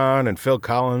 Elton John and Phil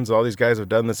Collins, all these guys have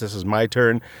done this. This is my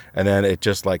turn. And then it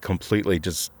just like completely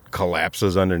just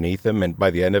collapses underneath him, and by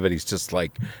the end of it, he's just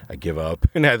like, I give up.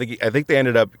 And I think he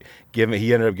ended up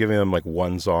giving them like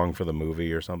one song for the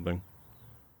movie or something.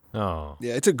 Oh.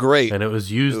 Yeah, it's a great. And it was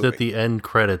used at the end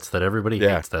credits that everybody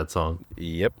hates that song.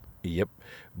 Yep.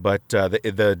 But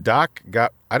the doc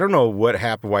got, I don't know what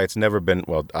happened, why it's never been,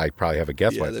 well, I probably have a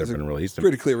guess why it's there's never a been released.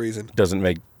 Pretty clear reason. Doesn't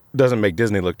make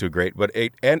Disney look too great, but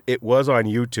it was on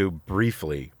YouTube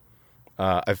briefly.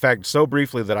 In fact, so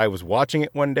briefly that I was watching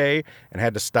it one day and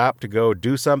had to stop to go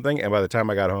do something, and by the time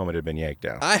I got home, it had been yanked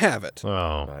down. I have it.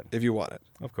 Oh. If you want it.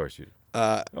 Of course you.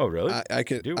 Oh, really? I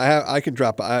can. Do. I can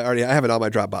drop. I have it on my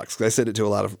Dropbox because I sent it to a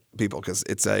lot of people because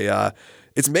it's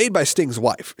it's made by Sting's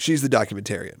wife. She's the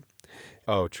documentarian.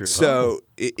 Oh, true. So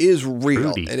it is real,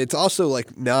 Trudy. and it's also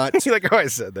like not. You like how I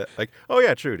said that? Like, oh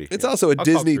yeah, Trudy. It's Yeah. also a I'll call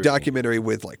Disney Trudy. documentary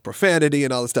with like profanity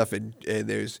and all this stuff, and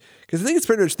there's because I think it's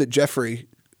pretty much that Jeffrey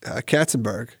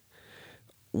Katzenberg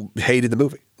hated the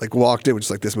movie. Like walked in, was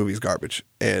just like this movie's garbage,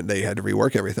 and they had to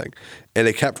rework everything, and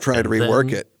they kept trying to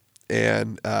rework it,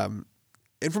 and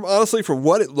from honestly from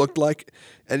what it looked like,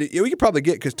 and we could probably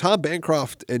get because Tom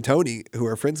Bancroft and Tony, who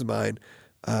are friends of mine,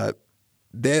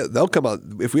 they'll come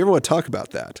on if we ever want to talk about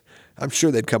that. I'm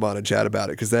sure they'd come on and chat about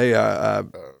it because they. I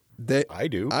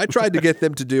do. I tried to get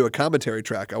them to do a commentary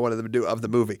track. I wanted them to do of the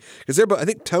movie because I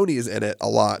think Tony is in it a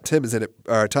lot. Tom is in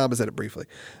it briefly,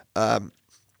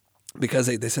 because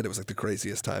they said it was like the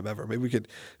craziest time ever. Maybe we could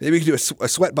do a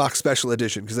Sweatbox special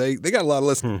edition because they got a lot of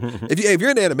listeners. if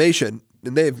you're in animation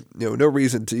and they have no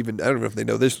reason to even, I don't know if they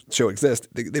know this show exists.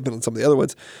 They've been on some of the other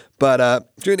ones, but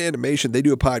if you're in animation, they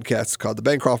do a podcast called the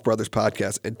Bancroft Brothers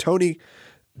Podcast, and Tony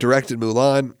directed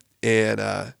Mulan and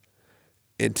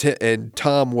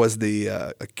Tom was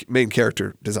the main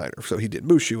character designer, so he did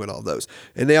Mushu and all those.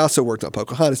 And they also worked on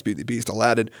Pocahontas, Beauty and the Beast,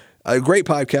 Aladdin. A great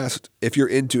podcast if you're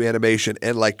into animation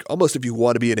and like almost if you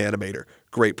want to be an animator.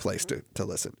 Great place to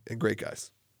listen, and great guys.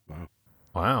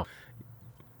 Wow.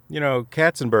 You know,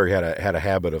 Katzenberg had a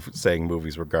habit of saying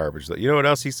movies were garbage. You know what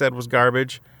else he said was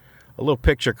garbage? A little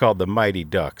picture called The Mighty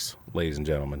Ducks, ladies and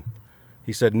gentlemen.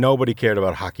 He said nobody cared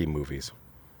about hockey movies.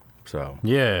 So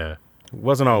Yeah. it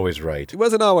wasn't always right. He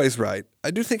wasn't always right.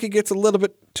 I do think he gets a little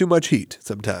bit too much heat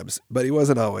sometimes, but he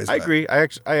wasn't always I right. agree. I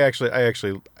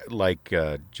actually like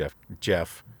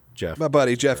Jeff. My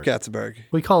buddy, Jeff Katzenberg.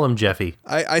 We call him Jeffy.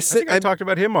 I I talked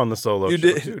about him on the solo You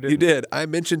show did. too, You didn't did. I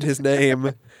mentioned his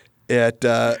name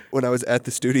at when I was at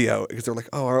the studio because they're like,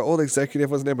 "Oh, our old executive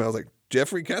wasn't there," but I was like,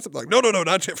 "Jeffrey Katz." I'm like, "No,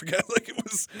 not Jeffrey Katz." Like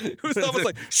it was almost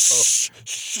like, "Shh,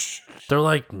 shh." They're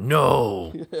like,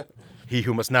 no. He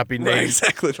who must not be named. Right,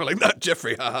 exactly. They're like, "Not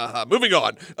Jeffrey." Ha ha ha. Moving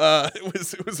on.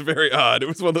 It was very odd. It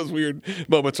was one of those weird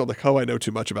moments. Where I'm like, "Oh, I know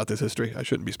too much about this history. I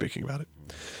shouldn't be speaking about it.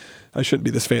 I shouldn't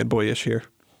be this fanboyish here."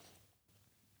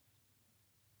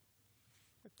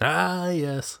 Ah,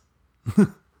 yes.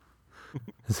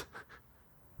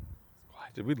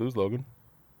 Did we lose Logan?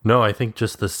 No, I think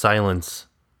just the silence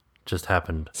just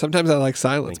happened. Sometimes I like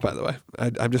silence. By the way,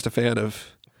 I'm just a fan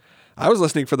of. I was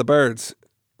listening for the birds.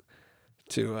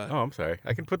 To Oh, I'm sorry.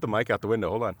 I can put the mic out the window.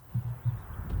 Hold on.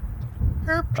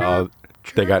 Oh,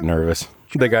 they got nervous.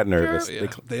 They got nervous. yeah.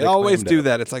 They they always clammed do out.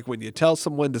 that. It's like when you tell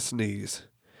someone to sneeze,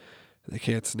 they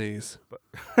can't sneeze.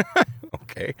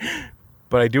 Okay.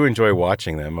 But I do enjoy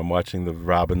watching them. I'm watching the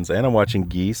robins and I'm watching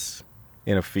geese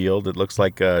in a field. It looks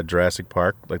like Jurassic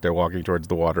Park, like they're walking towards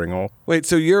the watering hole. Wait,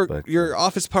 so your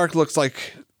office park looks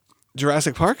like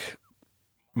Jurassic Park?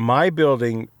 My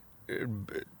building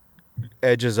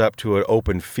edges up to an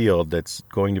open field that's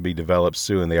going to be developed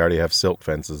soon. They already have silt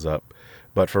fences up.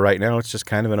 But for right now, it's just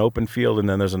kind of an open field, and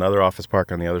then there's another office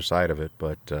park on the other side of it.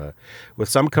 But with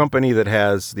some company that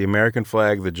has the American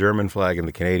flag, the German flag, and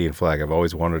the Canadian flag, I've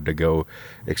always wanted to go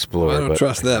explore. I don't but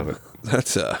trust I them. haven't.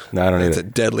 That's No, I don't that's either. a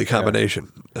deadly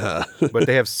combination. But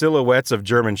they have silhouettes of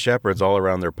German shepherds all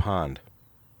around their pond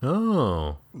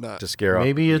Oh. Not to scare off.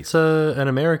 Maybe it's an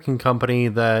American company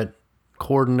that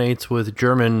coordinates with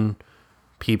German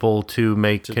people to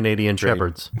make Canadian trade.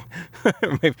 shepherds.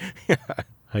 maybe,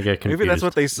 I get confused. maybe that's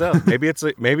what they sell. Maybe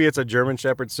it's a German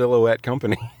shepherd silhouette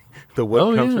company. The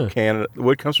wood comes from Canada. The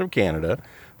wood comes from Canada.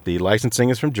 The licensing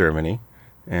is from Germany,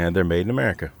 and they're made in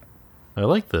America. I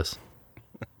like this.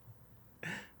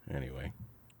 Anyway,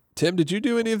 Tim, did you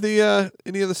do any of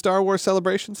the Star Wars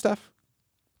celebration stuff?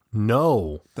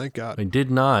 No, Thank God. I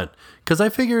did not. Because I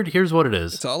figured, here's what it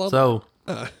is. It's all So,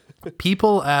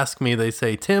 people ask me, they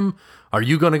say, Tim, are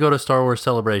you going to go to Star Wars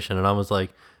Celebration? And I was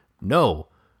like, no,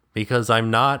 because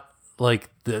I'm not, like,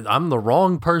 I'm the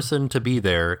wrong person to be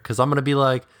there. Because I'm going to be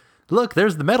like, look,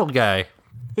 there's the metal guy.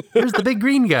 There's the big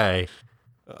green guy.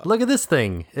 Look at this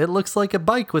thing. It looks like a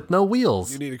bike with no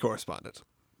wheels. You need a correspondent.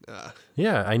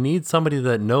 Yeah, I need somebody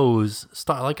that knows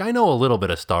like I know a little bit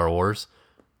of Star Wars,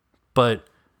 but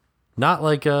not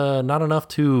like not enough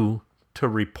to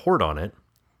report on it.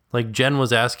 Like Jen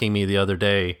was asking me the other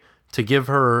day to give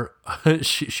her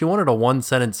she wanted a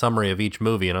 1-sentence summary of each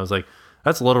movie, and I was like,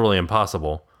 that's literally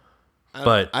impossible.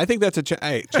 But I think that's a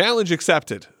challenge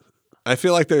accepted. I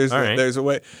feel like there's right. there's a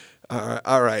way.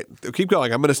 All right, keep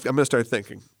going. I'm gonna start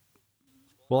thinking.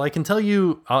 well, I can tell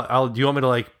you. Do you want me to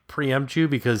like preempt you?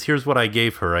 Because here's what I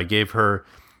gave her. I gave her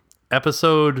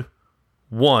episode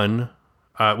 1.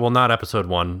 Well, not episode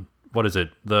 1. What is it?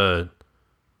 The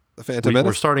Phantom we're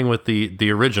Menace. starting with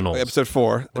the originals. Episode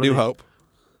 4, A New Hope.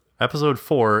 Episode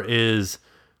 4 is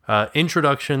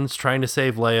introductions, trying to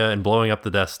save Leia and blowing up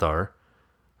the Death Star,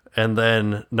 and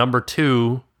then number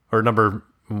 2 or number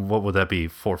what would that be?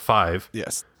 4, 5.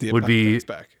 Yes, the would Empire be Strikes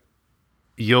Back.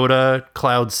 Yoda,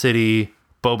 Cloud City,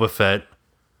 Boba Fett,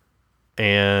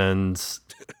 and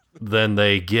then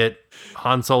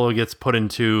Han Solo gets put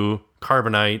into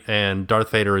carbonite, and Darth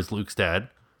Vader is Luke's dad.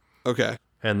 Okay.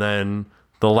 And then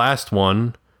the last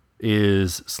one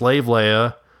is Slave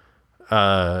Leia.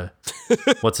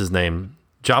 What's his name?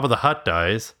 Jabba the Hutt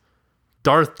dies.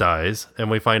 Darth dies, and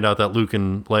we find out that Luke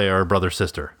and Leia are brother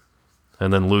sister.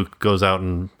 And then Luke goes out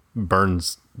and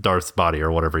burns Darth's body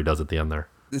or whatever he does at the end there.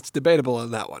 It's debatable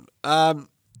on that one.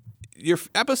 Your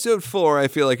episode 4, I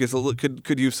feel like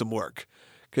could use some work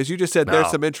because you just said there's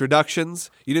No. some introductions.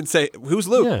 You didn't say who's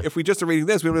Luke. Yeah. If we just are reading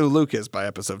this, we don't know who Luke is by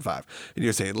episode 5, and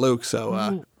you're saying Luke.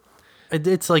 So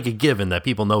It's like a given that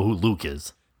people know who Luke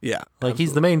is. yeah, Like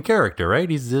he's the main character, right?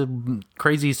 He's the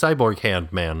crazy cyborg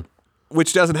hand man.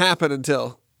 which doesn't happen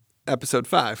until episode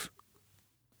 5.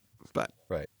 But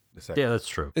right. The second. Yeah, that's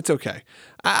true. it's okay.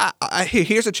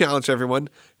 Here's a challenge to everyone: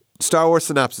 Star Wars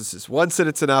synopsises,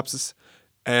 1-sentence synopsis,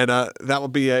 and that will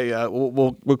be a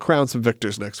we'll crown some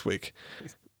victors next week.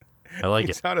 I like It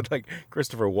it. sounded like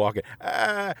Christopher Walken.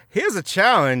 Here's a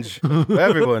challenge for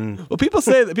everyone. Well, people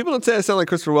don't say I sound like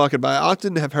Christopher Walken, but I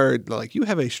often have heard like you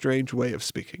have a strange way of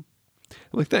speaking.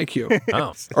 I'm like, thank you,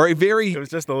 Oh, or a very It was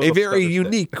just a little very stutter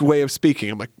step. unique way of speaking.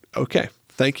 I'm like, okay,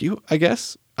 thank you. I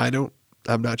guess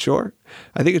I'm not sure.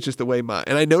 I think it's just the way and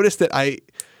I noticed that I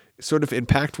sort of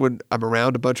impact when I'm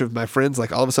around a bunch of my friends.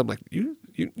 Like all of a sudden, like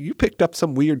you picked up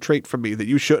some weird trait from me that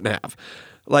you shouldn't have.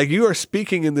 Like you are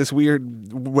speaking in this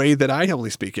weird way that I only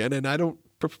speak in, and I don't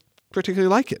particularly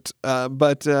like it,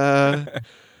 but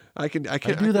I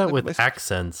do that with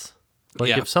accents. Like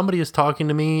Yeah. if somebody is talking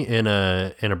to me in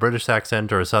a British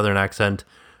accent or a Southern accent,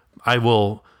 I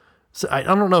will. So I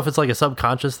don't know if it's like a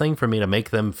subconscious thing for me to make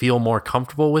them feel more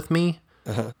comfortable with me,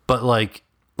 but like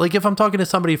if I'm talking to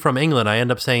somebody from England, I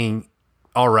end up saying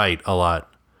 "all right" a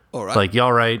lot. All right. Like, "You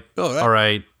all right? All right. All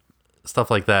right,"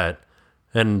 stuff like that.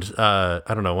 And I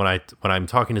don't know, when I'm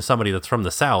talking to somebody that's from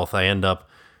the South, I end up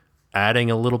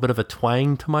adding a little bit of a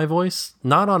twang to my voice,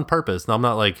 not on purpose. I'm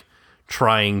not like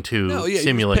trying to No, yeah, you just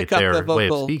simulate pick up their the way of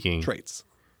vocal speaking. traits.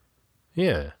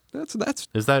 Yeah. That's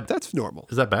normal.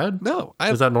 Is that bad? No,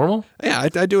 Is that normal? Yeah,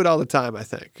 I do it all the time, I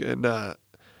think, and I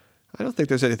don't think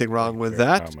there's anything wrong with Very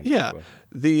that. common, Yeah,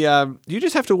 actually. you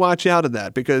just have to watch out in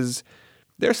that because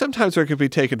there are some times where it can be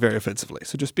taken very offensively.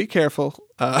 So just be careful.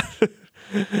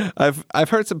 I've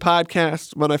heard some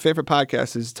podcasts. One of my favorite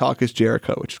podcasts is Talk is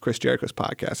Jericho, which is Chris Jericho's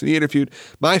podcast, and he interviewed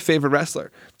my favorite wrestler.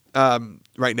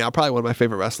 Right now, probably one of my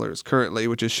favorite wrestlers currently,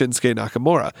 which is Shinsuke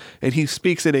Nakamura, and he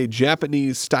speaks in a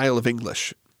Japanese style of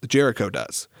English. Jericho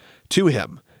does to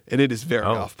him, and it is very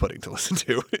off-putting to listen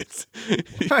to.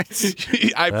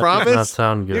 I promise. Does not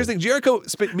sound good. Here's the thing: Jericho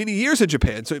spent many years in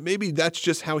Japan, so maybe that's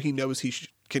just how he knows he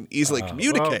can easily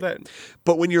communicate.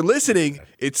 But when you're listening,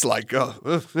 it's like, you get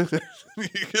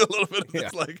a little bit of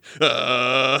this, like,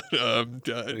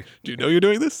 do you know you're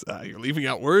doing this? You're leaving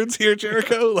out words here,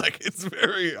 Jericho. Like, it's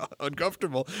very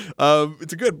uncomfortable.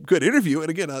 It's a good interview, and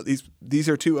again, these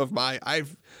are two of my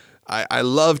I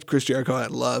loved Chris Jericho. I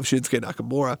love Shinsuke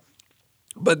Nakamura.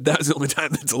 But that's the only time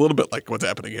that's a little bit like what's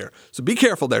happening here. So be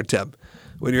careful there, Tim.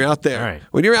 When you're out there, All right.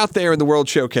 When you're out there in the World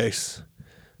Showcase,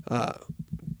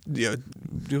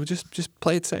 just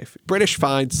play it safe. British,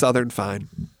 fine. Southern, fine.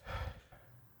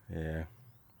 Yeah.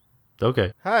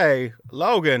 Okay. Hey,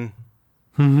 Logan.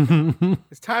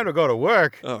 It's time to go to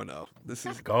work. Oh no, this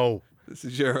is Go. This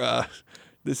is your.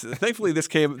 Thankfully, this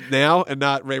came now and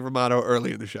not Ray Romano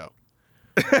early in the show.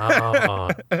 Oh,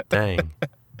 dang.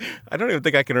 I don't even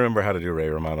think I can remember how to do Ray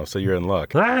Romano, so you're in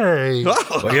luck. Hey.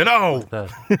 Well, you know,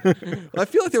 I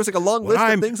feel like there was like a long list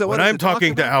of things I when wanted I'm to talk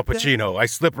talking to about Al today. Pacino, I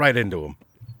slip right into him.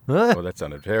 Oh, that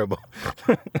sounded terrible.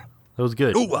 That was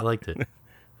good. I liked it.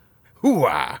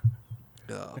 Hoo-ah.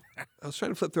 I was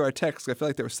trying to flip through our text. I feel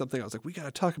like there was something I was like, we got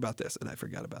to talk about this, and I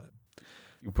forgot about it.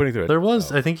 You're putting through it. There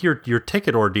was, I think your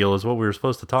ticket ordeal is what we were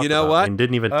supposed to talk You know about. what? And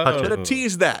didn't even touch I'm it. going to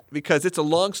tease that because it's a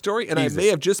long story, and Tease I may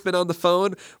have just been on the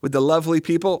phone with the lovely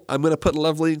people. I'm going to put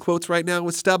lovely in quotes right now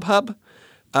with StubHub.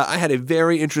 I had a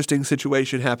very interesting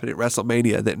situation happen at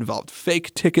WrestleMania that involved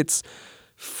fake tickets,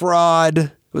 fraud.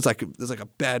 It was like a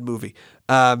bad movie.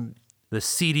 The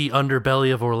seedy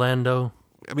underbelly of Orlando.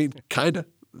 I mean, kind of.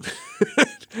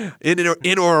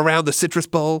 in or around the Citrus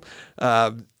Bowl.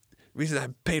 Reason I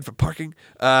paid for parking.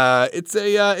 It's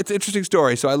an interesting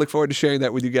story, so I look forward to sharing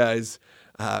that with you guys.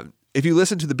 If you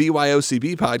listen to the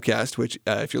BYOCB podcast, which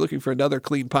if you're looking for another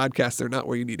clean podcast, they're not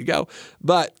where you need to go.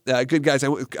 But good guys,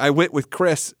 I went with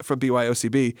Chris from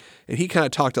BYOCB, and he kind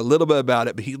of talked a little bit about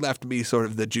it, but he left me sort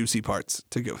of the juicy parts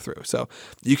to go through. So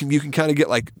you can kind of get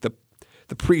like the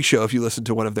pre-show if you listen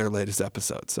to one of their latest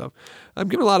episodes. So I'm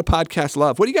giving a lot of podcast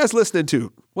love. What are you guys listening to?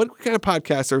 What kind of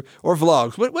podcasts or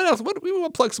vlogs? What else? We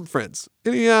want to plug some friends.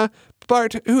 Any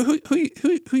Bart? Who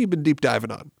you been deep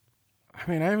diving on? I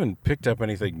mean, I haven't picked up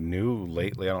anything new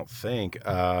lately. I don't think.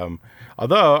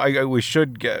 Although we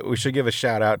should give a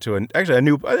shout out to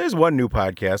there's one new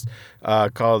podcast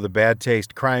called the Bad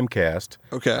Taste Crime Cast.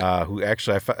 Okay. Who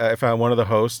actually I found one of the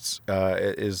hosts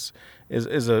is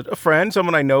a friend,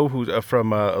 someone I know who's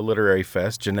from a literary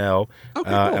fest, Janelle. Okay,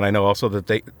 cool. And I know also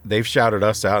that they've shouted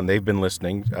us out and they've been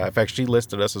listening. In fact, she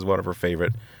listed us as one of her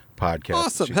favorite podcasts.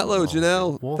 Awesome. Hello,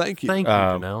 Janelle. Well, Thank you. Thank you,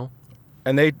 Janelle.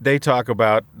 And they talk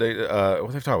about they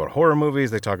talk about horror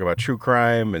movies. They talk about true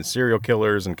crime and serial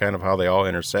killers and kind of how they all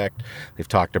intersect. They've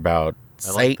talked about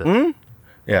Satan.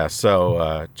 Yeah,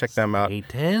 so check them out.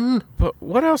 Satan. But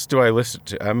what else do I listen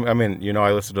to? I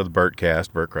listen to the Burt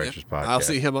Kreischer's podcast. I'll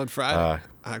see him on Friday.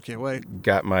 I can't wait.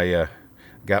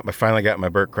 Finally got my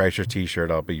Burt Kreischer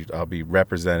T-shirt. I'll be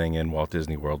representing in Walt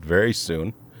Disney World very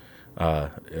soon.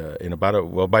 By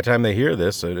the time they hear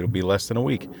this, it'll be less than a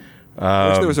week. I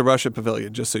wish there was a Russian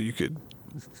pavilion just so you could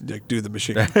do the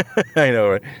machine. I know,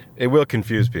 right? It will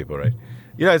confuse people, right?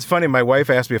 You know, it's funny. My wife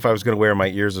asked me if I was going to wear my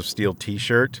Ears of Steel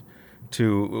T-shirt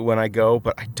to when I go,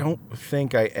 but I don't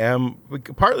think I am.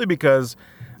 Partly because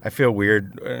I feel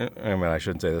weird. I mean, I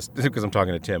shouldn't say this because I'm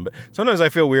talking to Tim, but sometimes I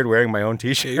feel weird wearing my own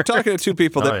T-shirt. You're talking to two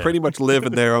people that pretty much live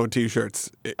in their own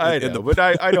T-shirts. I know, but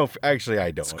I don't. Actually,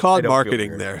 I don't. It's called I don't feel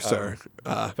marketing weird. there, sir.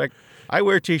 In fact, I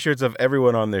wear T-shirts of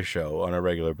everyone on this show on a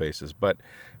regular basis, but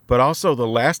But also the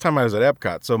last time I was at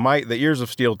Epcot, so the Ears of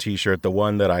Steel T-shirt, the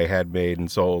one that I had made and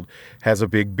sold, has a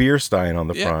big beer stein on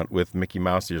the front with Mickey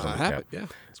Mouse ears on the cap. Yeah,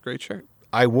 it's a great shirt.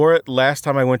 I wore it last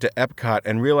time I went to Epcot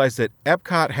and realized that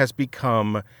Epcot has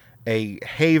become a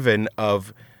haven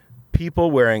of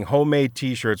people wearing homemade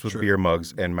T-shirts with beer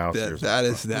mugs and mouse ears. That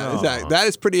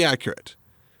is pretty accurate.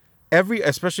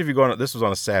 Especially if you go on, this was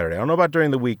on a Saturday. I don't know about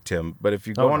during the week, Tim, but if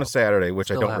you go on a Saturday, which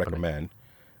I don't recommend,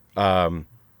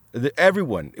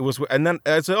 everyone, it was, and then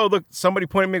I said, oh, look, somebody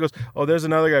pointed at me and goes, oh, there's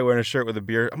another guy wearing a shirt with a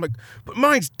beer. I'm like, but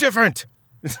mine's different.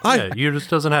 Yeah, you just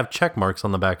doesn't have check marks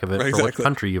on the back of it for what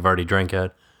country you've already drank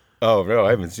at. Oh, no, I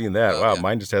haven't seen that. Wow,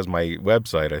 mine just has my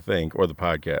website, I think, or the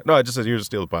podcast. No, it just says Here's a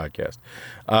Steal the podcast.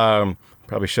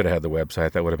 Probably should have had the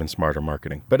website. That would have been smarter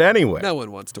marketing. But anyway. No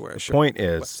one wants to wear a shirt. The point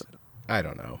is, I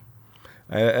don't know.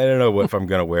 I don't know if I'm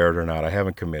going to wear it or not. I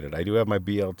haven't committed. I do have my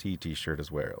BLT T-shirt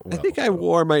as well. I think I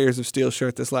wore my Ears of Steel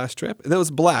shirt this last trip. And that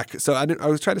was black. So I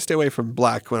was trying to stay away from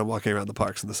black when I'm walking around the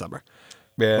parks in the summer.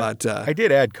 Yeah, but I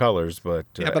did add colors, but...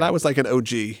 but I was like an OG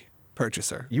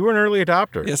purchaser. You were an early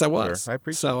adopter. Yes, I was. Sure. I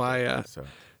appreciate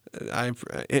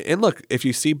and look, if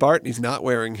you see Bart and he's not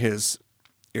wearing his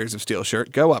Ears of Steel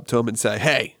shirt, go up to him and say,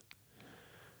 hey.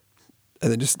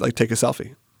 And then just like take a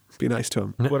selfie. Be nice to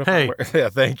him. What if yeah,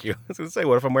 thank you. I was going to say,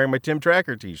 what if I'm wearing my Tim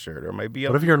Tracker T-shirt or my BLT?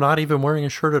 What if you're not even wearing a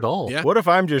shirt at all? Yeah. What if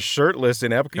I'm just shirtless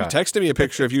in Epcot? You texted me a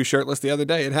picture of you shirtless the other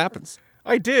day. It happens.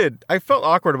 I did. I felt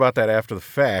awkward about that after the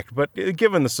fact, but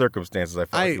given the circumstances, I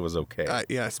felt like it was okay.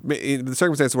 Yes. The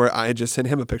circumstances where I had just sent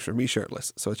him a picture of me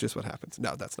shirtless. So it's just what happens.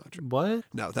 No, that's not true. What?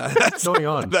 No, that's going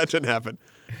on. That didn't happen.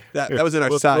 That was in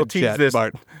our side chat,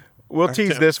 Bart. We'll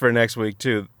tease this for next week,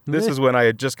 too. This is when I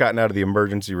had just gotten out of the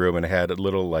emergency room and had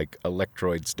little, like,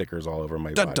 Electroid stickers all over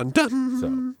my body. Dun, dun.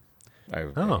 So,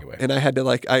 anyway. And I had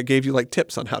to, I gave you,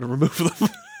 tips on how to remove them.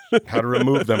 How to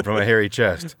remove them from a hairy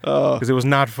chest. Because it was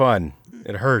not fun.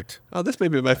 It hurt. Oh, this may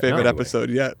be my favorite episode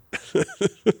yet.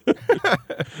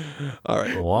 All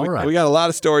right. Well, all right. We got a lot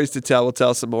of stories to tell. We'll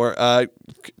tell some more.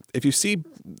 If you see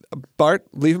Bart,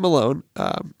 leave him alone.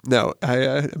 No,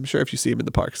 I'm sure if you see him in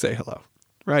the park, say hello.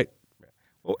 Right.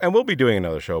 Well, and we'll be doing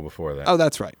another show before that. Oh,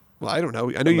 that's right. Well, I don't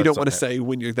know. I know you don't want to say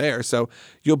when you're there, so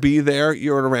you'll be there.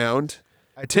 You're around.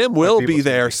 Tim will be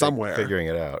there somewhere. Figuring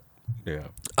it out. Yeah.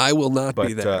 I will not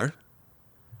be there.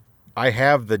 I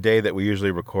have the day that we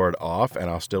usually record off, and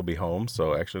I'll still be home,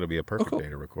 so actually it'll be a perfect day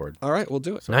to record. All right, we'll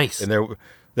do it. Nice. And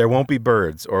there won't be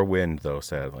birds or wind, though,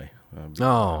 sadly.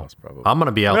 No. I'm going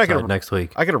to be outside next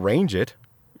week. I could arrange it,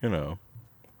 you know.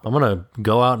 I'm going to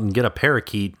go out and get a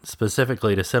parakeet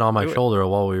specifically to sit on my shoulder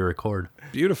while we record.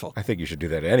 Beautiful. I think you should do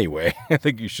that anyway. I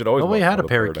think you should always. Well, we had a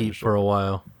parakeet for a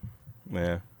while.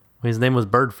 Yeah. His name was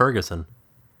Bird Ferguson.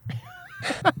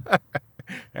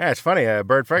 Yeah, it's funny.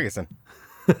 Bird Ferguson.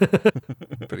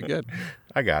 Pretty good.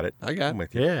 I got it. I'm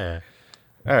with you. Yeah.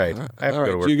 All right. I have to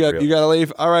go to work. You got to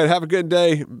leave. All right. Have a good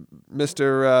day,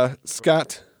 Mr.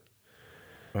 Scott.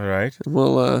 All right.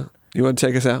 Well, you want to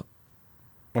take us out?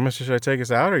 Should I take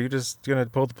us out, or are you just going to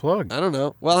pull the plug? I don't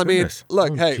know. Well, I mean,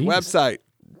 look, website,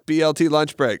 BLT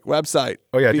Lunch Break, website,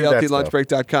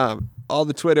 BLTLunchBreak.com. All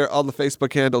the Twitter, all the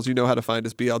Facebook handles, you know how to find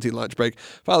us, BLT Lunch Break.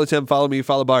 Follow Tim, follow me,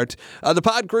 follow Bart. The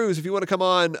Pod Cruise, if you want to come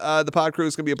on, the Pod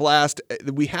Cruise is going to be a blast.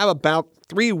 We have about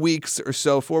 3 weeks or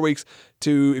so, 4 weeks,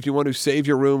 if you want to save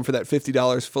your room for that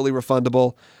 $50, fully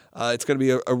refundable. It's going to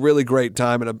be a really great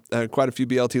time, and quite a few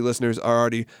BLT listeners are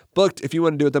already booked. If you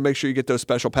want to do it, then make sure you get those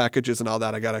special packages and all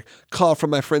that. I got a call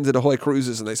from my friends at Ahoy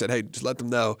Cruises, and they said, hey, just let them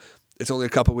know it's only a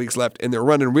couple weeks left, and they're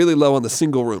running really low on the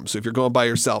single room. So if you're going by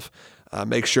yourself,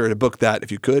 make sure to book that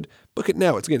if you could. Book it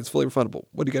now. It's fully refundable.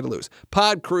 What do you got to lose?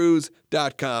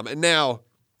 Podcruise.com. And now,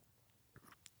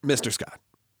 Mr. Scott.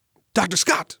 Dr.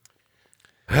 Scott.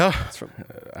 Well,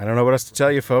 I don't know what else to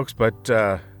tell you, folks,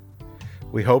 but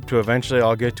we hope to eventually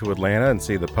all get to Atlanta and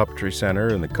see the Puppetry Center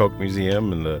and the Coke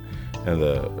Museum and the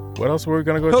what else were we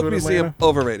going to go to? Coke Museum,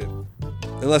 overrated.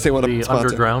 Unless they want to sponsor.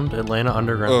 Underground, Atlanta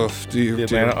Underground. Oh, do you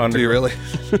really?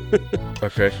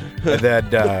 Okay.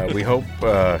 That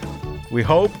we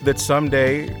hope that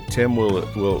someday Tim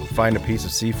will find a piece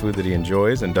of seafood that he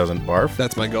enjoys and doesn't barf.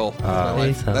 That's my goal.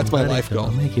 That's my life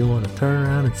goal. Make you want to turn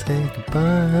around and say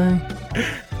goodbye.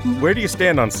 Where do you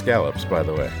stand on scallops, by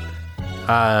the way?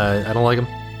 I don't like them.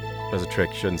 As a trick,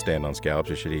 you shouldn't stand on scallops.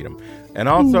 You should eat them. And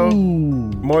also,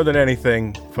 more than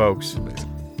anything, folks,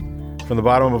 from the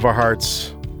bottom of our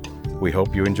hearts, we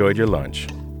hope you enjoyed your lunch.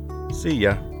 See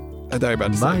ya. I thought you were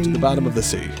about to say to the bottom of the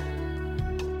sea.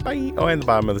 Bye. Oh, and the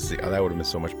bottom of the sea. Oh, that would have been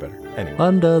so much better. Anyway.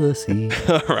 Under the sea.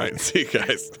 All right. See you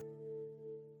guys.